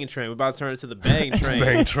bang train. We're about to turn it to the bang train,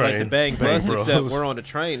 Bang like train. the bang Bang bus, Bros. except we're on the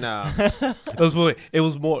train now. it was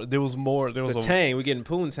more. There was The tang, we're getting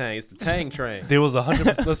poontang. It's the tang train. There was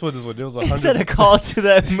 100%. Let's put it this way. There was Is that a 100. call to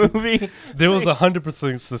that movie? There was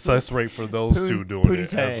 100% success rate for those two doing it.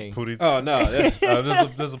 As Pootie-tang. a Oh no,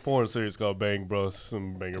 that's, there's a porn series called Bang Bros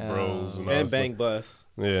and Banger Bros and all and that bang stuff. bus.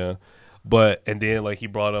 Yeah, but and then like he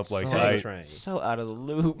brought up like Tang I, train. So out of the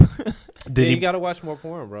loop. did You he gotta watch more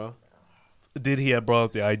porn, bro. did he have brought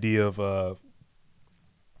up the idea of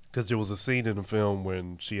because there was a scene in the film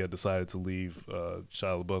when she had decided to leave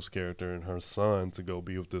Shia LaBeouf's character and her son to go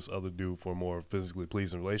be with this other dude for a more physically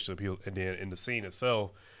pleasing relationship. And then in the scene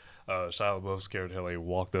itself, Shia LaBeouf's character had like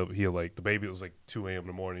walked up. He like the baby, it was like 2 a.m. in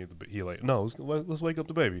the morning. He like, no, let's wake up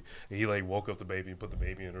the baby. And he like woke up the baby and put the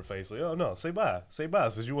baby in her face. Like, oh no, say bye,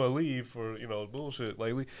 since you want to leave for bullshit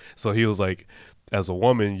lately. So he was like, as a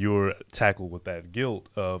woman, you're tackled with that guilt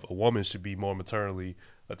of a woman should be more maternally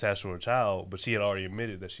attached to her child, but she had already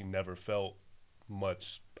admitted that she never felt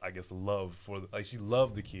much, I guess, love for she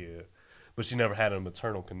loved the kid, but she never had a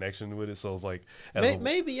maternal connection with it. So it's like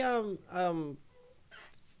Maybe I'm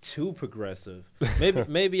too progressive.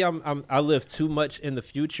 Maybe I live too much in the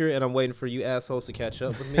future, and I'm waiting for you assholes to catch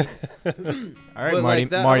up with me. All right, But Marty, like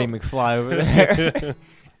that, Marty I don't- McFly over there.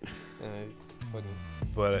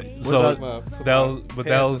 But We'll so talk about that was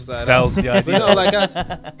pants inside that out. was the But idea. no,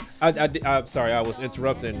 like I'm sorry, I was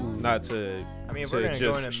interrupting, not to I mean, if we're to gonna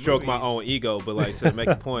go just into stroke my movies- own ego, but like to make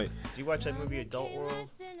a point. Do you watch that movie Adult World?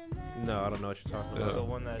 No, I don't know what you're talking It was about.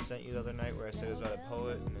 the one that I sent you the other night where I said it was about a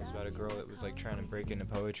poet and it was about a girl that was like trying to break into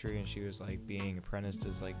poetry and she was like being apprenticed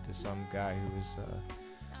as like to some guy who was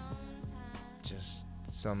just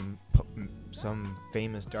some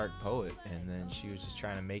famous dark poet, and then she was just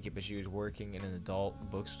trying to make it, but she was working in an adult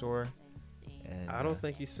bookstore. And I don't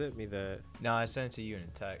think you sent me that. No, I sent it to you in a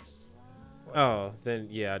text. Oh, then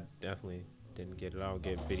yeah, I definitely didn't get it. I don't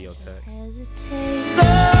get video text. Girl,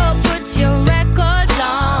 put your records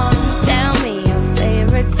on. Tell me your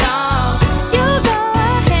favorite song. You go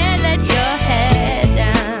ahead, let your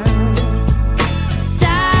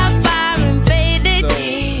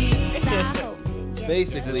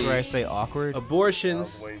Is this basically where I say awkward? I was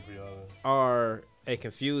abortions waiting for y'all to- are a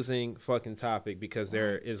confusing fucking topic because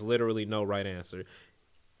there is literally no right answer,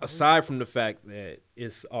 aside from the fact that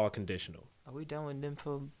it's all conditional. Are we done with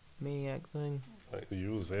nymphomaniac thing? Like,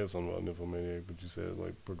 you said something about nymphomaniac, but you said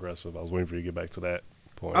like progressive. I was waiting for you to get back to that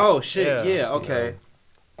point. Oh shit! Yeah. Yeah. Okay.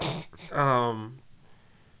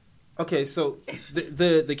 Okay. So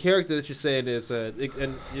the character that you're saying is and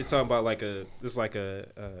you're talking about like a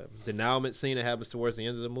denouement scene that happens towards the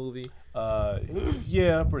end of the movie.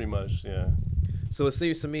 Yeah, pretty much. Yeah. So it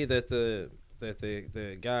seems to me that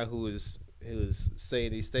the guy who is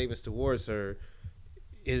saying these statements towards her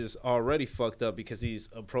is already fucked up because he's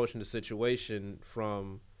approaching the situation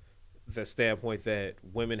from the standpoint that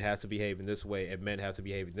women have to behave in this way and men have to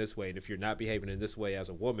behave in this way, and if you're not behaving in this way as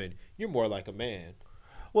a woman, you're more like a man.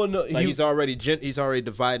 Well, no, Like he's already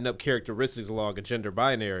dividing up characteristics along a gender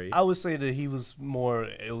binary. I would say that he was more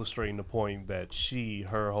illustrating the point that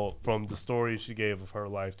her whole from the story she gave of her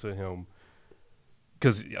life to him,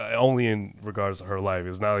 because only in regards to her life,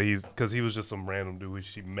 it's not because he was just some random dude who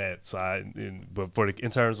she met. So but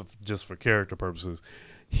in terms of just for character purposes,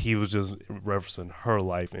 he was just referencing her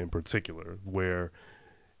life in particular, where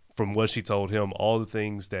from what she told him, all the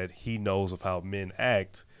things that he knows of how men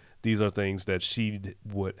act, these are things that she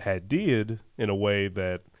had did in a way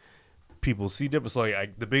that people see different. So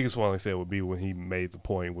like the biggest one I said would be when he made the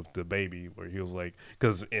point with the baby, where he was like,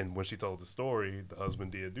 when she told the story, the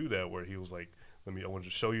husband did do that, where he was like, I want you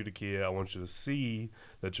to show you the kid. I want you to see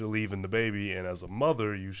that you're leaving the baby, and as a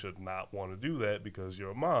mother, you should not want to do that because you're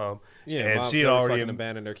a mom. Yeah, and moms she had never already fucking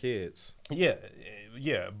abandoned their kids. Yeah,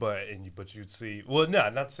 but you'd see. Well,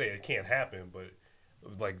 not to say it can't happen, but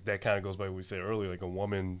like that kind of goes back to what we said earlier. Like a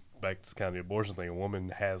woman, back to kind of the abortion thing. A woman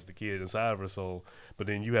has the kid inside of her, so. But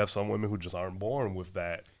then you have some women who just aren't born with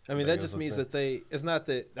that. I mean, that just means that it's not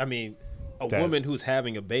that. I mean, a woman who's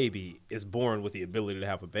having a baby is born with the ability to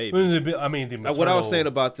have a baby. I mean, the maternal, What I was saying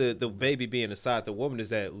about the baby being inside the woman is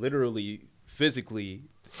that literally, physically,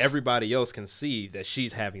 everybody else can see that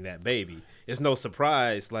she's having that baby. It's no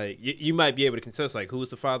surprise. Like you might be able to contest like who's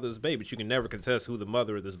the father of this baby, but you can never contest who the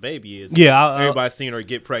mother of this baby is. Yeah, everybody's seen her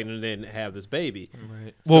get pregnant and have this baby.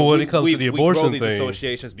 Right. Well, when it comes to the abortion we grow these thing,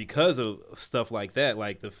 associations because of stuff like that,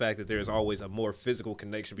 like the fact that there's always a more physical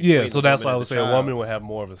connection between. yeah. So that's why I woman would and say the a woman child. would have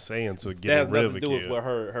more of a say into That getting has rid nothing of to a do kid. with what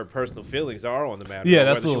her personal feelings are on the matter. Yeah, or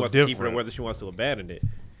that's whether a she little wants to keep it or different. whether she wants to abandon it.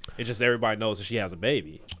 It's just everybody knows that she has a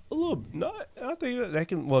baby. A little, no, I think that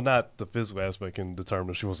can. Well, not the physical aspect can determine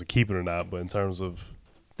if she wants to keep it or not, but in terms of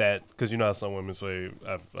that, because you know how some women say,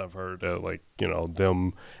 I've heard that like they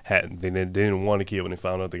didn't want a kid when they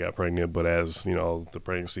found out they got pregnant, but as you know the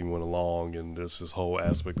pregnancy went along and there's this whole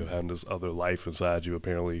aspect of having this other life inside you,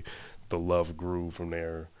 apparently the love grew from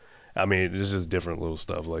there. I mean, it's just different little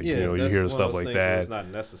stuff like you hear stuff like that. It's not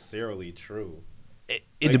necessarily true.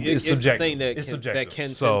 It's subjective. The thing that it's can, subjective. that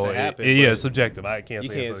can so tend to happen. yeah, but it's subjective. I can't you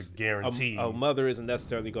say can't it's a guarantee. A mother isn't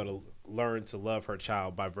necessarily going to learn to love her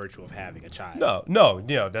child by virtue of having a child.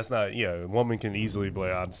 No, that's not. Yeah, a woman can easily be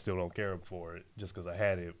like, I still don't care for it just because I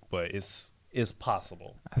had it, but it's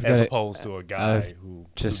possible opposed to a guy who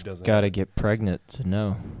just doesn't. Gotta get pregnant to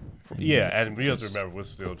know. Yeah, and we have to remember we're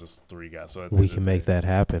still just 3 guys. So We can make that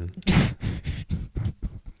happen.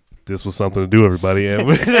 This was something to do, everybody. And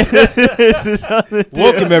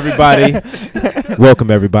Welcome everybody.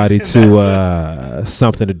 Welcome everybody to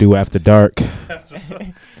something to do after dark.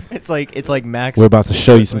 It's like Max. We're about to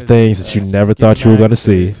show you some things that you never thought you were going to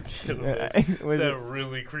see. It's that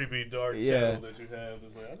really creepy dark channel that you have.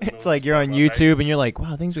 It's like you're on YouTube and you're like,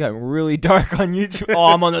 wow, things got really dark on YouTube. Oh,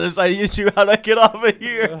 I'm on the other side of YouTube. How do I get off of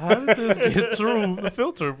here? How did this get through the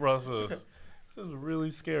filter process? This is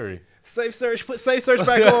really scary. Safe search. Put safe search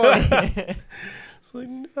back on. It's like,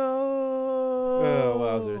 no. Oh,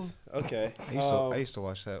 wowzers. Okay. I used to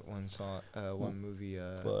watch that one movie,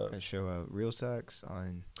 What? that show, Real Sex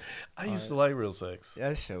on. I used to like Real Sex.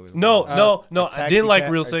 That show was No, wild. I didn't like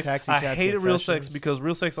Real or Sex. Taxi I Cab hated Real Sex Confessions. because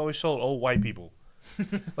Real Sex always showed old white people.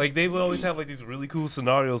 Like they would always have like these really cool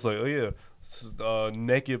scenarios, like, oh yeah,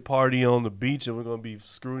 naked party on the beach, and we're gonna be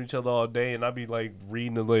screwing each other all day, and I'd be like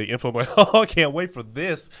reading the like info, like, oh, I can't wait for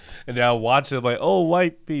this, and then I watch it like, oh,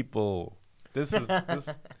 white people, this is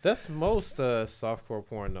this. That's most softcore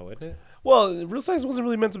porn, though, isn't it? Well, Real Sex wasn't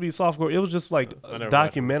really meant to be softcore. It was just like I never watched Real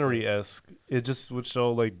documentary esque. It just would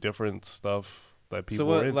show like different stuff that people So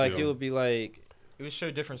were what? into. Like it would be like It would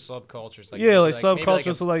show different subcultures. yeah, like maybe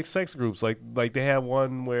subcultures of like sex groups. Like they had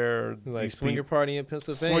one where Like these swinger party in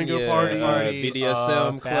Pennsylvania, Swinger parties, BDSM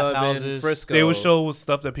club in bathhouses. Frisco. they would show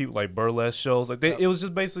stuff that people like burlesque shows. Like it was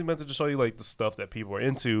just basically meant to show you like the stuff that people were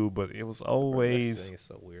into, but it was That always thing is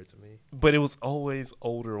so weird to me. But it was always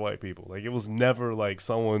older white people. Like it was never like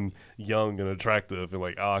someone young and attractive and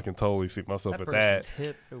like, oh, I can totally see myself that at person's that.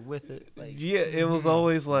 hip or with it. Like, Yeah, it was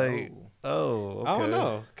always like, no. oh, okay. I don't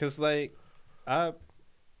know, cause like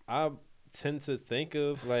I tend to think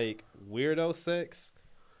of like weirdo sex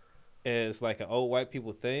as like an old white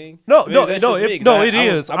people thing. No, Maybe no, that's no, just me, it 'cause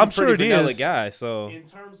is. I'm I'm a sure pretty it vanilla is. guy, so In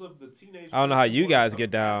terms of the teenage, I don't know how you guys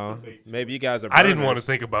get down. Maybe you guys are. I didn't want to burners.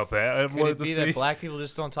 think about that. I could wanted it to be see. that black people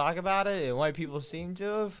just don't talk about it and white people seem to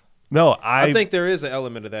have? No, I think there is an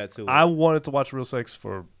element of that too. I wanted to watch real sex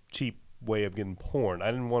for cheap way of getting porn.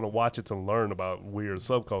 I didn't want to watch it to learn about weird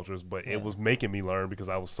subcultures, but it was making me learn because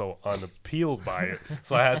I was so unappealed by it.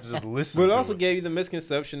 So I had to just listen But it to also it. gave you the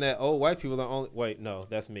misconception that white people are only. Wait, no,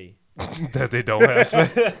 that's me. that they don't have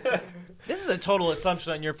sex. This is a total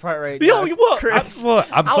assumption on your part right Yo, now, well, Chris. I'm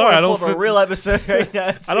I sorry, wanna I don't. pull up a sit- real episode right now.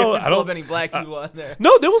 And see I don't- if we I pull up don't- any black people on there.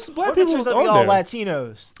 No, there was black What if it people turns was out to be on all there.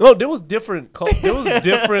 Latinos? No, there was different. There was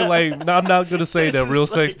different. Like, I'm not gonna say It's that real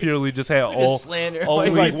just sex like- purely just had Just all. slander. all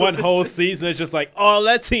It's we- like one whole season. It's just like all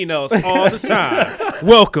Latinos all the time.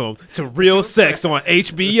 Welcome to Real Sex on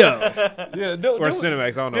HBO Yeah, no, or there was-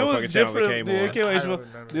 Cinemax. I don't There know what was fucking channel it different. came Yeah, on. it came on I HBO. don't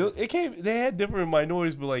remember. It came. They had different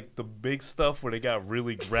minorities, but like the big stuff where they got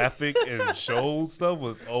really graphic and showed stuff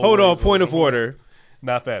was. Hold on, always point of on- order.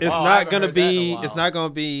 Not that. It's Oh, I not haven't gonna heard that in a be. while. It's not gonna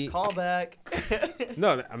be. Call back.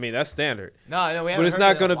 No, I mean that's standard. No, I know we But haven't it's heard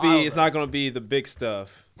not that in a gonna be. while, It's though. not gonna be the big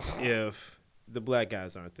stuff if the black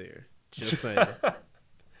guys aren't there. Just saying.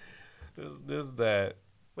 There's that.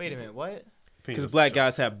 Wait a minute, what? Because penis black jokes.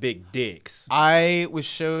 guys have big dicks. I was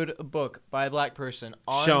showed a book by a black person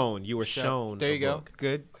on Shown. You were shown. There a you go. book.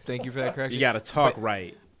 Good. Thank you for that correction. You gotta talk But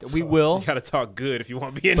right. We will. You gotta talk good if you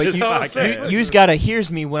want to be in But this you, podcast. you gotta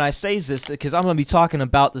hears me when I say this because I'm gonna be talking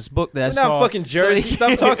about this book that I We're saw. not fucking Jersey.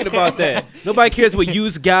 Stop talking about that. Nobody cares what you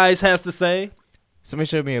guys has to say. Somebody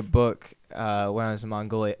showed me a book when I was in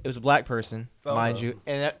Mongolia. It was a black person, Oh, mind no. you,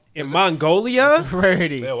 and that In was Mongolia? a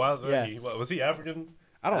rarity. Yeah, why was Yeah. he? What, was he African?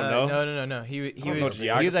 I don't know. No. He I don't know was geography.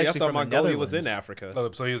 actually I thought from the Mongolia was in Netherlands. Africa.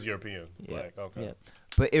 Oh, so he was European. Yeah. Black. Okay. Yeah.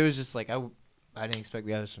 But it was just like I didn't expect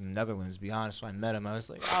the guy was from the Netherlands. To be honest, when I met him, I was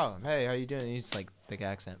like, "Oh, hey, how you doing?" And he's like thick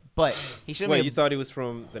accent, but he showed me. Wait, you thought he was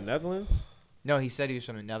from the Netherlands? No, he said he was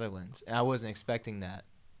from the Netherlands, and I wasn't expecting that.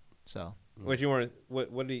 So What you weren't?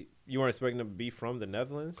 What did you weren't expecting him to be from the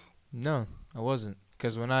Netherlands? no, I wasn't.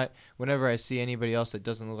 Because whenever I see anybody else that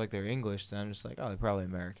doesn't look like they're English, then I'm just like, oh, they're probably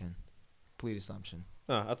American. Complete assumption.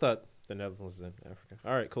 No, I thought the Netherlands was in Africa.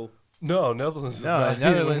 All right, cool. No, Netherlands is No, not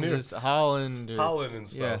Netherlands near is Holland. Or, Holland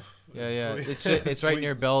and Yeah, stuff. yeah. Sweet- It's right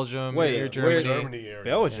near sweet- Belgium. Wait, near where's Germany. Germany area.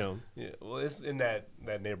 Belgium. Yeah, well, it's in that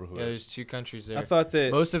neighborhood. Yeah, there's two countries there. I thought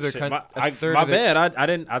that Most of their shit, coun- my, a third my of their- bad. I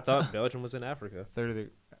didn't. I thought Belgium was in Africa. Third of the.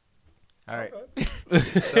 All right. Yeah.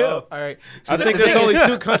 So, all right. So I the think thing there's only is,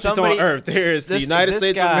 two countries somebody- on Earth. There's the this- United this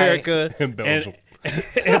States of guy- America In Belgium.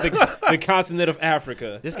 and the continent of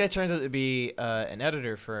Africa. This guy turns out to be an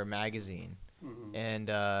editor for a magazine, Mm-hmm.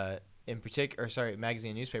 and in particular,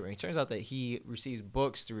 magazine and newspaper. And it turns out that he receives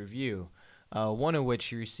books to review. One of which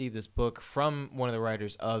he received this book from one of the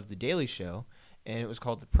writers of The Daily Show, and it was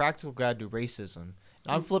called The Practical Guide to Racism. And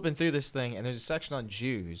I'm flipping through this thing, and there's a section on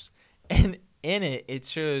Jews, and in it, it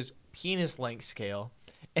shows penis length scale,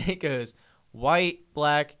 and it goes white,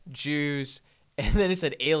 black, Jews, and then it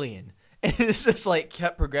said alien. And it's just like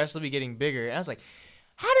kept progressively getting bigger. And I was like,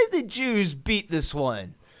 how did the Jews beat this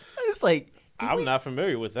one? I was like, I'm not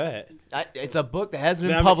familiar with that. it's a book that hasn't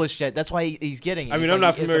been I mean- published yet. That's why he's getting it. I mean, He's I'm like, not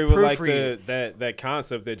it's a familiar with like proofreader. that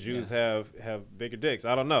concept that Jews have bigger dicks.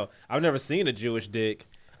 I don't know. I've never seen a Jewish dick.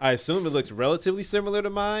 I assume it looks relatively similar to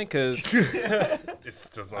mine because It's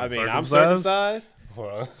just I mean I'm uncircumcised. circumcised,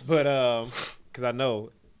 Well, but because I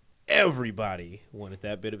know everybody wanted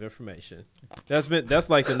that bit of information. That's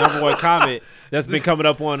like the number one comment that's been coming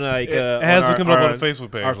up on like it has on been coming up on the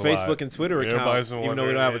Facebook page. our a lot. Facebook and Twitter Everybody's accounts, been even though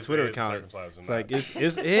we wondering, don't have a is Twitter Ed account. circumcised or It's not? like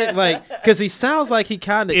is it like because he sounds like he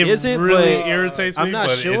kind of It isn't, really but irritates me. I'm not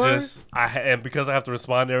but sure. It just and because I have to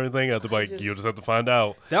respond to everything, I have to be like, you just have to find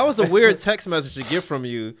out. That was a weird text message to get from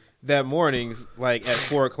you that morning's like at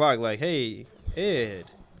 4:00, like, hey, Ed.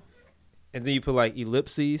 And then you put like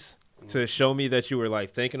ellipses to show me that you were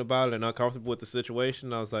like thinking about it and uncomfortable with the situation.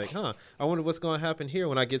 And I was like, I wonder what's going to happen here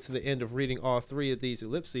when I get to the end of reading all three of these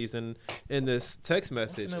ellipses in this text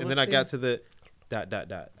message. an And then I got ellipse? to the ...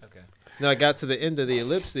 Okay. Then I got to the end of the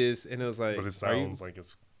ellipses and it was like, But it sounds like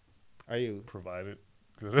it's are you Provided.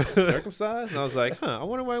 circumcised? And I was like, I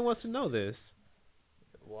wonder why he wants to know this.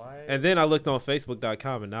 Why? And then I looked on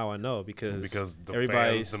Facebook.com, and now I know because the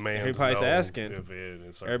everybody's fans demand everybody's to know asking. if Ed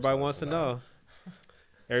is Everybody wants to know.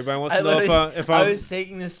 Everybody wants I to know if I I'm. was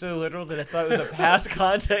taking this so literal that I thought it was a past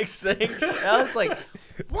context thing. And I was like,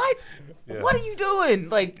 what? Yeah. What are you doing?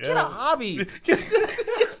 Like, get a Yeah. hobby. just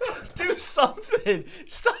do something.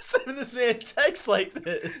 Stop sending this man texts like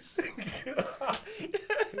this.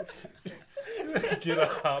 Get a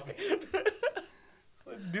hobby.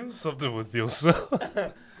 Do something with yourself.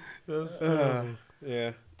 That's,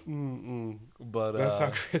 Yeah, but that's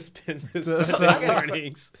how Chris spends his that's Sunday how-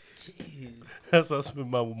 mornings. that's how I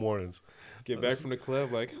spend my mornings. Get back from the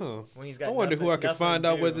club, like, When he's I got wonder who I can nothing find to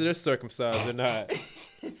out do. whether they're circumcised or not.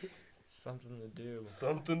 Something to do.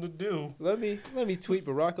 Something to do. Let me tweet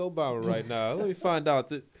Barack Obama right now. Let me find out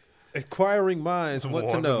that inquiring minds want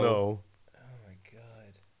to know. Oh my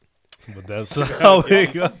god. But that's how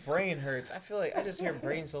it goes. Brain hurts. I feel like I just hear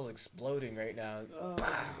brain cells exploding right now.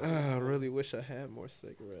 I really wish I had more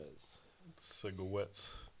cigarettes.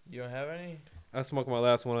 Cigarettes. You don't have any? I smoked my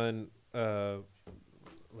last one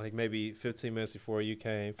like maybe 15 minutes before you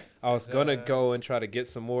came. I was gonna go and try to get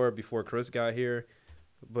some more before Chris got here,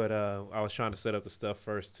 but I was trying to set up the stuff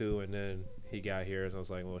first too, and then he got here, and I was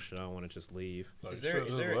like, well, shit, I don't want to just leave. Like, Is there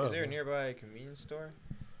a nearby convenience store?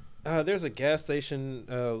 There's a gas station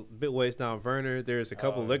a bit ways down Verner. There's a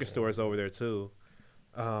couple liquor yeah. stores over there too.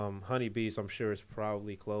 Honeybees, I'm sure, is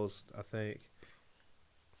probably closed, I think.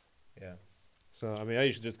 Yeah. So, I mean, I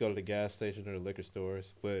usually just go to the gas station or the liquor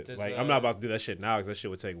stores. But, Does, I'm not about to do that shit now because that shit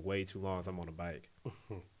would take way too long as I'm on a bike.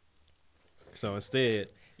 So, instead,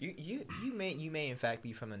 You may in fact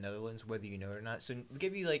be from the Netherlands, whether you know it or not. So I'll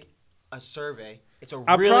give you like a survey. It's a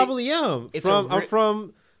I really probably am. it's I'm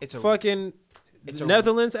from it's a fucking it's a-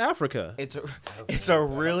 Netherlands, Africa. it's a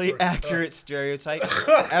really accurate stereotype.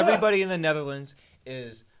 Everybody in the Netherlands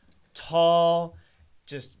is tall,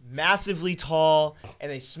 just massively tall,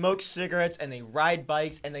 and they smoke cigarettes and they ride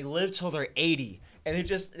bikes and they live till they're 80. And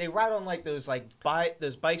they ride on like those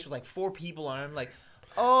those bikes with like 4 people on them. Like,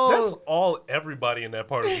 That's oh, all everybody in that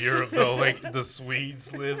part of Europe though. Like the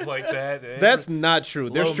Swedes live like that. That's not true.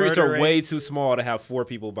 Their Low streets murder are way rates. too small to have 4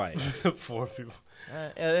 people bikes. 4 people.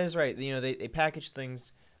 yeah, that's right. You know, they package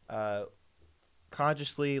things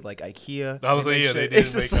consciously, like IKEA. I was like, make yeah, sure- they did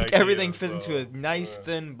It's just make like IKEA, everything fits into so, a nice yeah.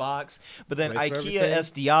 thin box. But then Place for IKEA everything.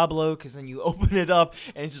 es Diablo, because then you open it up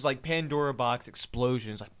and it's just like Pandora box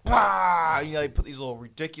explosions, like bah! You know, they put these little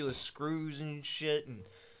ridiculous screws and shit, and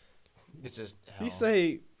it's just hell. You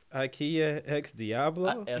say IKEA X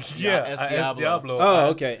Diablo? Es Es Diablo. Oh,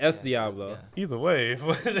 okay. S Diablo. Yeah. Either way,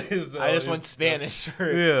 I just went Spanish for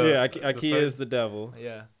it. Yeah, Yeah, IKEA is the devil.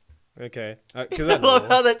 Yeah. Okay. I love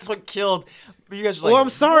how that's what killed. You guys are like, Well, I'm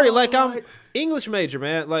sorry. Like, I'm "What?" English major,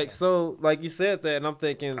 man. Like, so, like, you said that, and I'm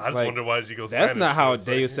thinking, I just like, wonder why did you go that's Spanish not how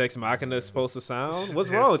for a Deus second. Ex Machina is supposed to sound. What's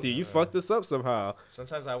Yes. wrong with you? You fucked this up somehow.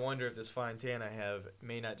 Sometimes I wonder if this fine tan I have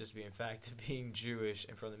may not just be in fact of being Jewish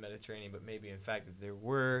and from the Mediterranean, but maybe in fact that there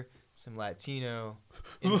were some Latino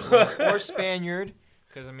influence or Spaniard.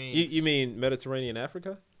 Because I mean, You mean Mediterranean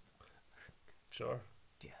Africa? Sure.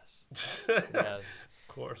 yes, Of yes,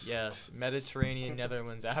 course. yes, Mediterranean,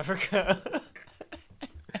 Netherlands, Africa.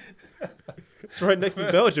 It's right next to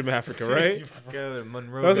Belgium, Africa, right? Go to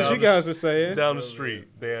Monroe. That's what Down you the guys were saying. Down the street,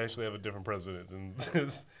 they actually have a different president, and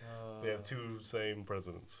they have 2 same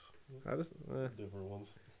presidents, I just, different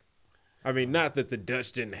ones. I mean, not that the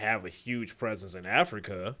Dutch didn't have a huge presence in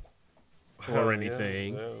Africa or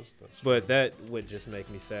anything, that's but that would just make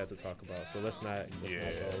me sad to talk about. So let's not.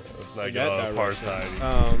 yeah, go let's not in get that all direction.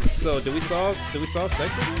 apartheid. So did we solve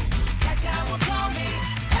sex again?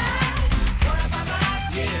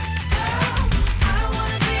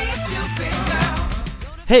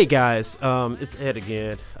 Hey guys, it's Ed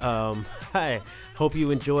again. Hi, hope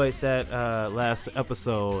you enjoyed that last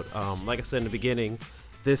episode. Like I said in the beginning,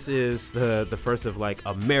 this is the first of like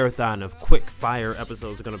a marathon of quick fire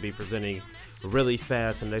episodes we're going to be presenting really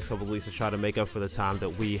fast in the next couple of weeks to try to make up for the time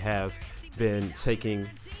that we have been taking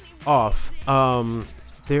off.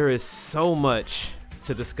 There is so much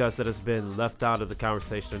to discuss that has been left out of the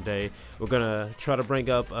conversation today. We're going to try to bring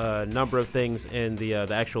up a number of things in the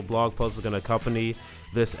actual blog post that's going to accompany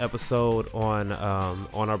this episode on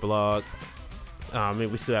our blog. I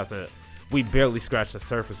mean, we still have to. We barely scratched the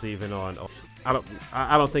surface even on.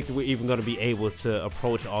 I don't think we're even going to be able to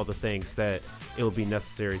approach all the things that it will be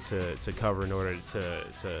necessary to cover in order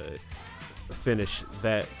to finish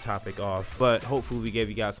that topic off. But hopefully, we gave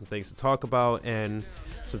you guys some things to talk about and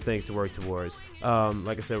some things to work towards.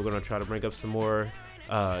 Like I said, we're going to try to bring up some more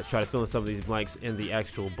try to fill in some of these blanks in the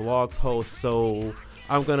actual blog post. So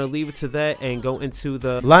I'm going to leave it to that and go into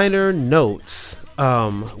the liner notes.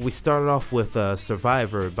 We started off with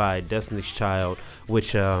Survivor by Destiny's Child,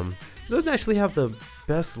 which doesn't actually have the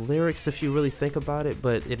best lyrics if you really think about it,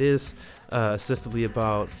 but it is ostensibly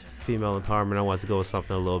about female empowerment. I wanted to go with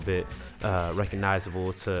something a little bit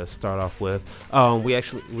recognizable to start off with.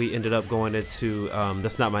 We ended up going into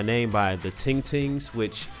That's Not My Name by the Ting Tings,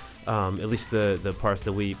 which at least the parts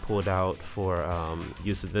that we pulled out for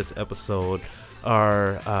use in this episode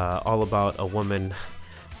are all about a woman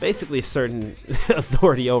basically asserting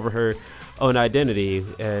authority over her own identity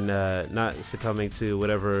and not succumbing to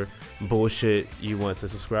whatever bullshit you want to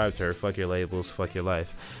subscribe to her. Fuck your labels, fuck your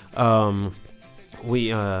life.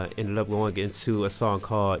 We ended up going into a song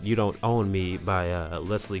called You Don't Own Me by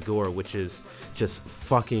Leslie Gore, which is just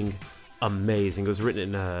fucking amazing. It was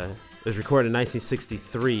recorded in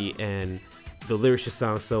 1963, and the lyrics just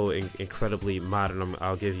sound so incredibly modern.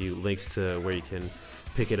 I'll give you links to where you can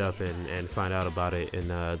pick it up and find out about it in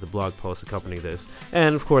the blog post accompanying this.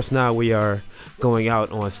 And of course, now we are going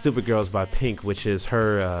out on Stupid Girls by Pink, which is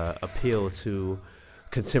her appeal to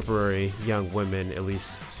contemporary young women, at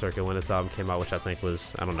least circa when this album came out, which I think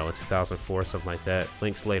was, I don't know, in 2004, something like that.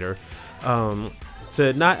 Links later.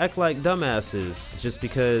 To not act like dumbasses just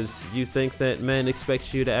because you think that men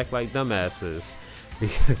expect you to act like dumbasses,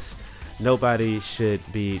 because nobody should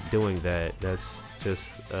be doing that. That's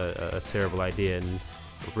just a terrible idea, and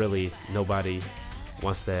really nobody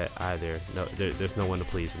wants that either. No, there's no one to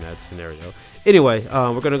please in that scenario. Anyway,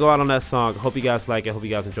 we're gonna go out on that song. Hope you guys like it. Hope you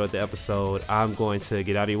guys enjoyed the episode. I'm going to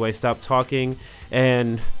get out of your way, stop talking,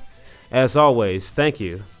 and as always, thank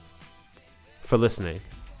you for listening.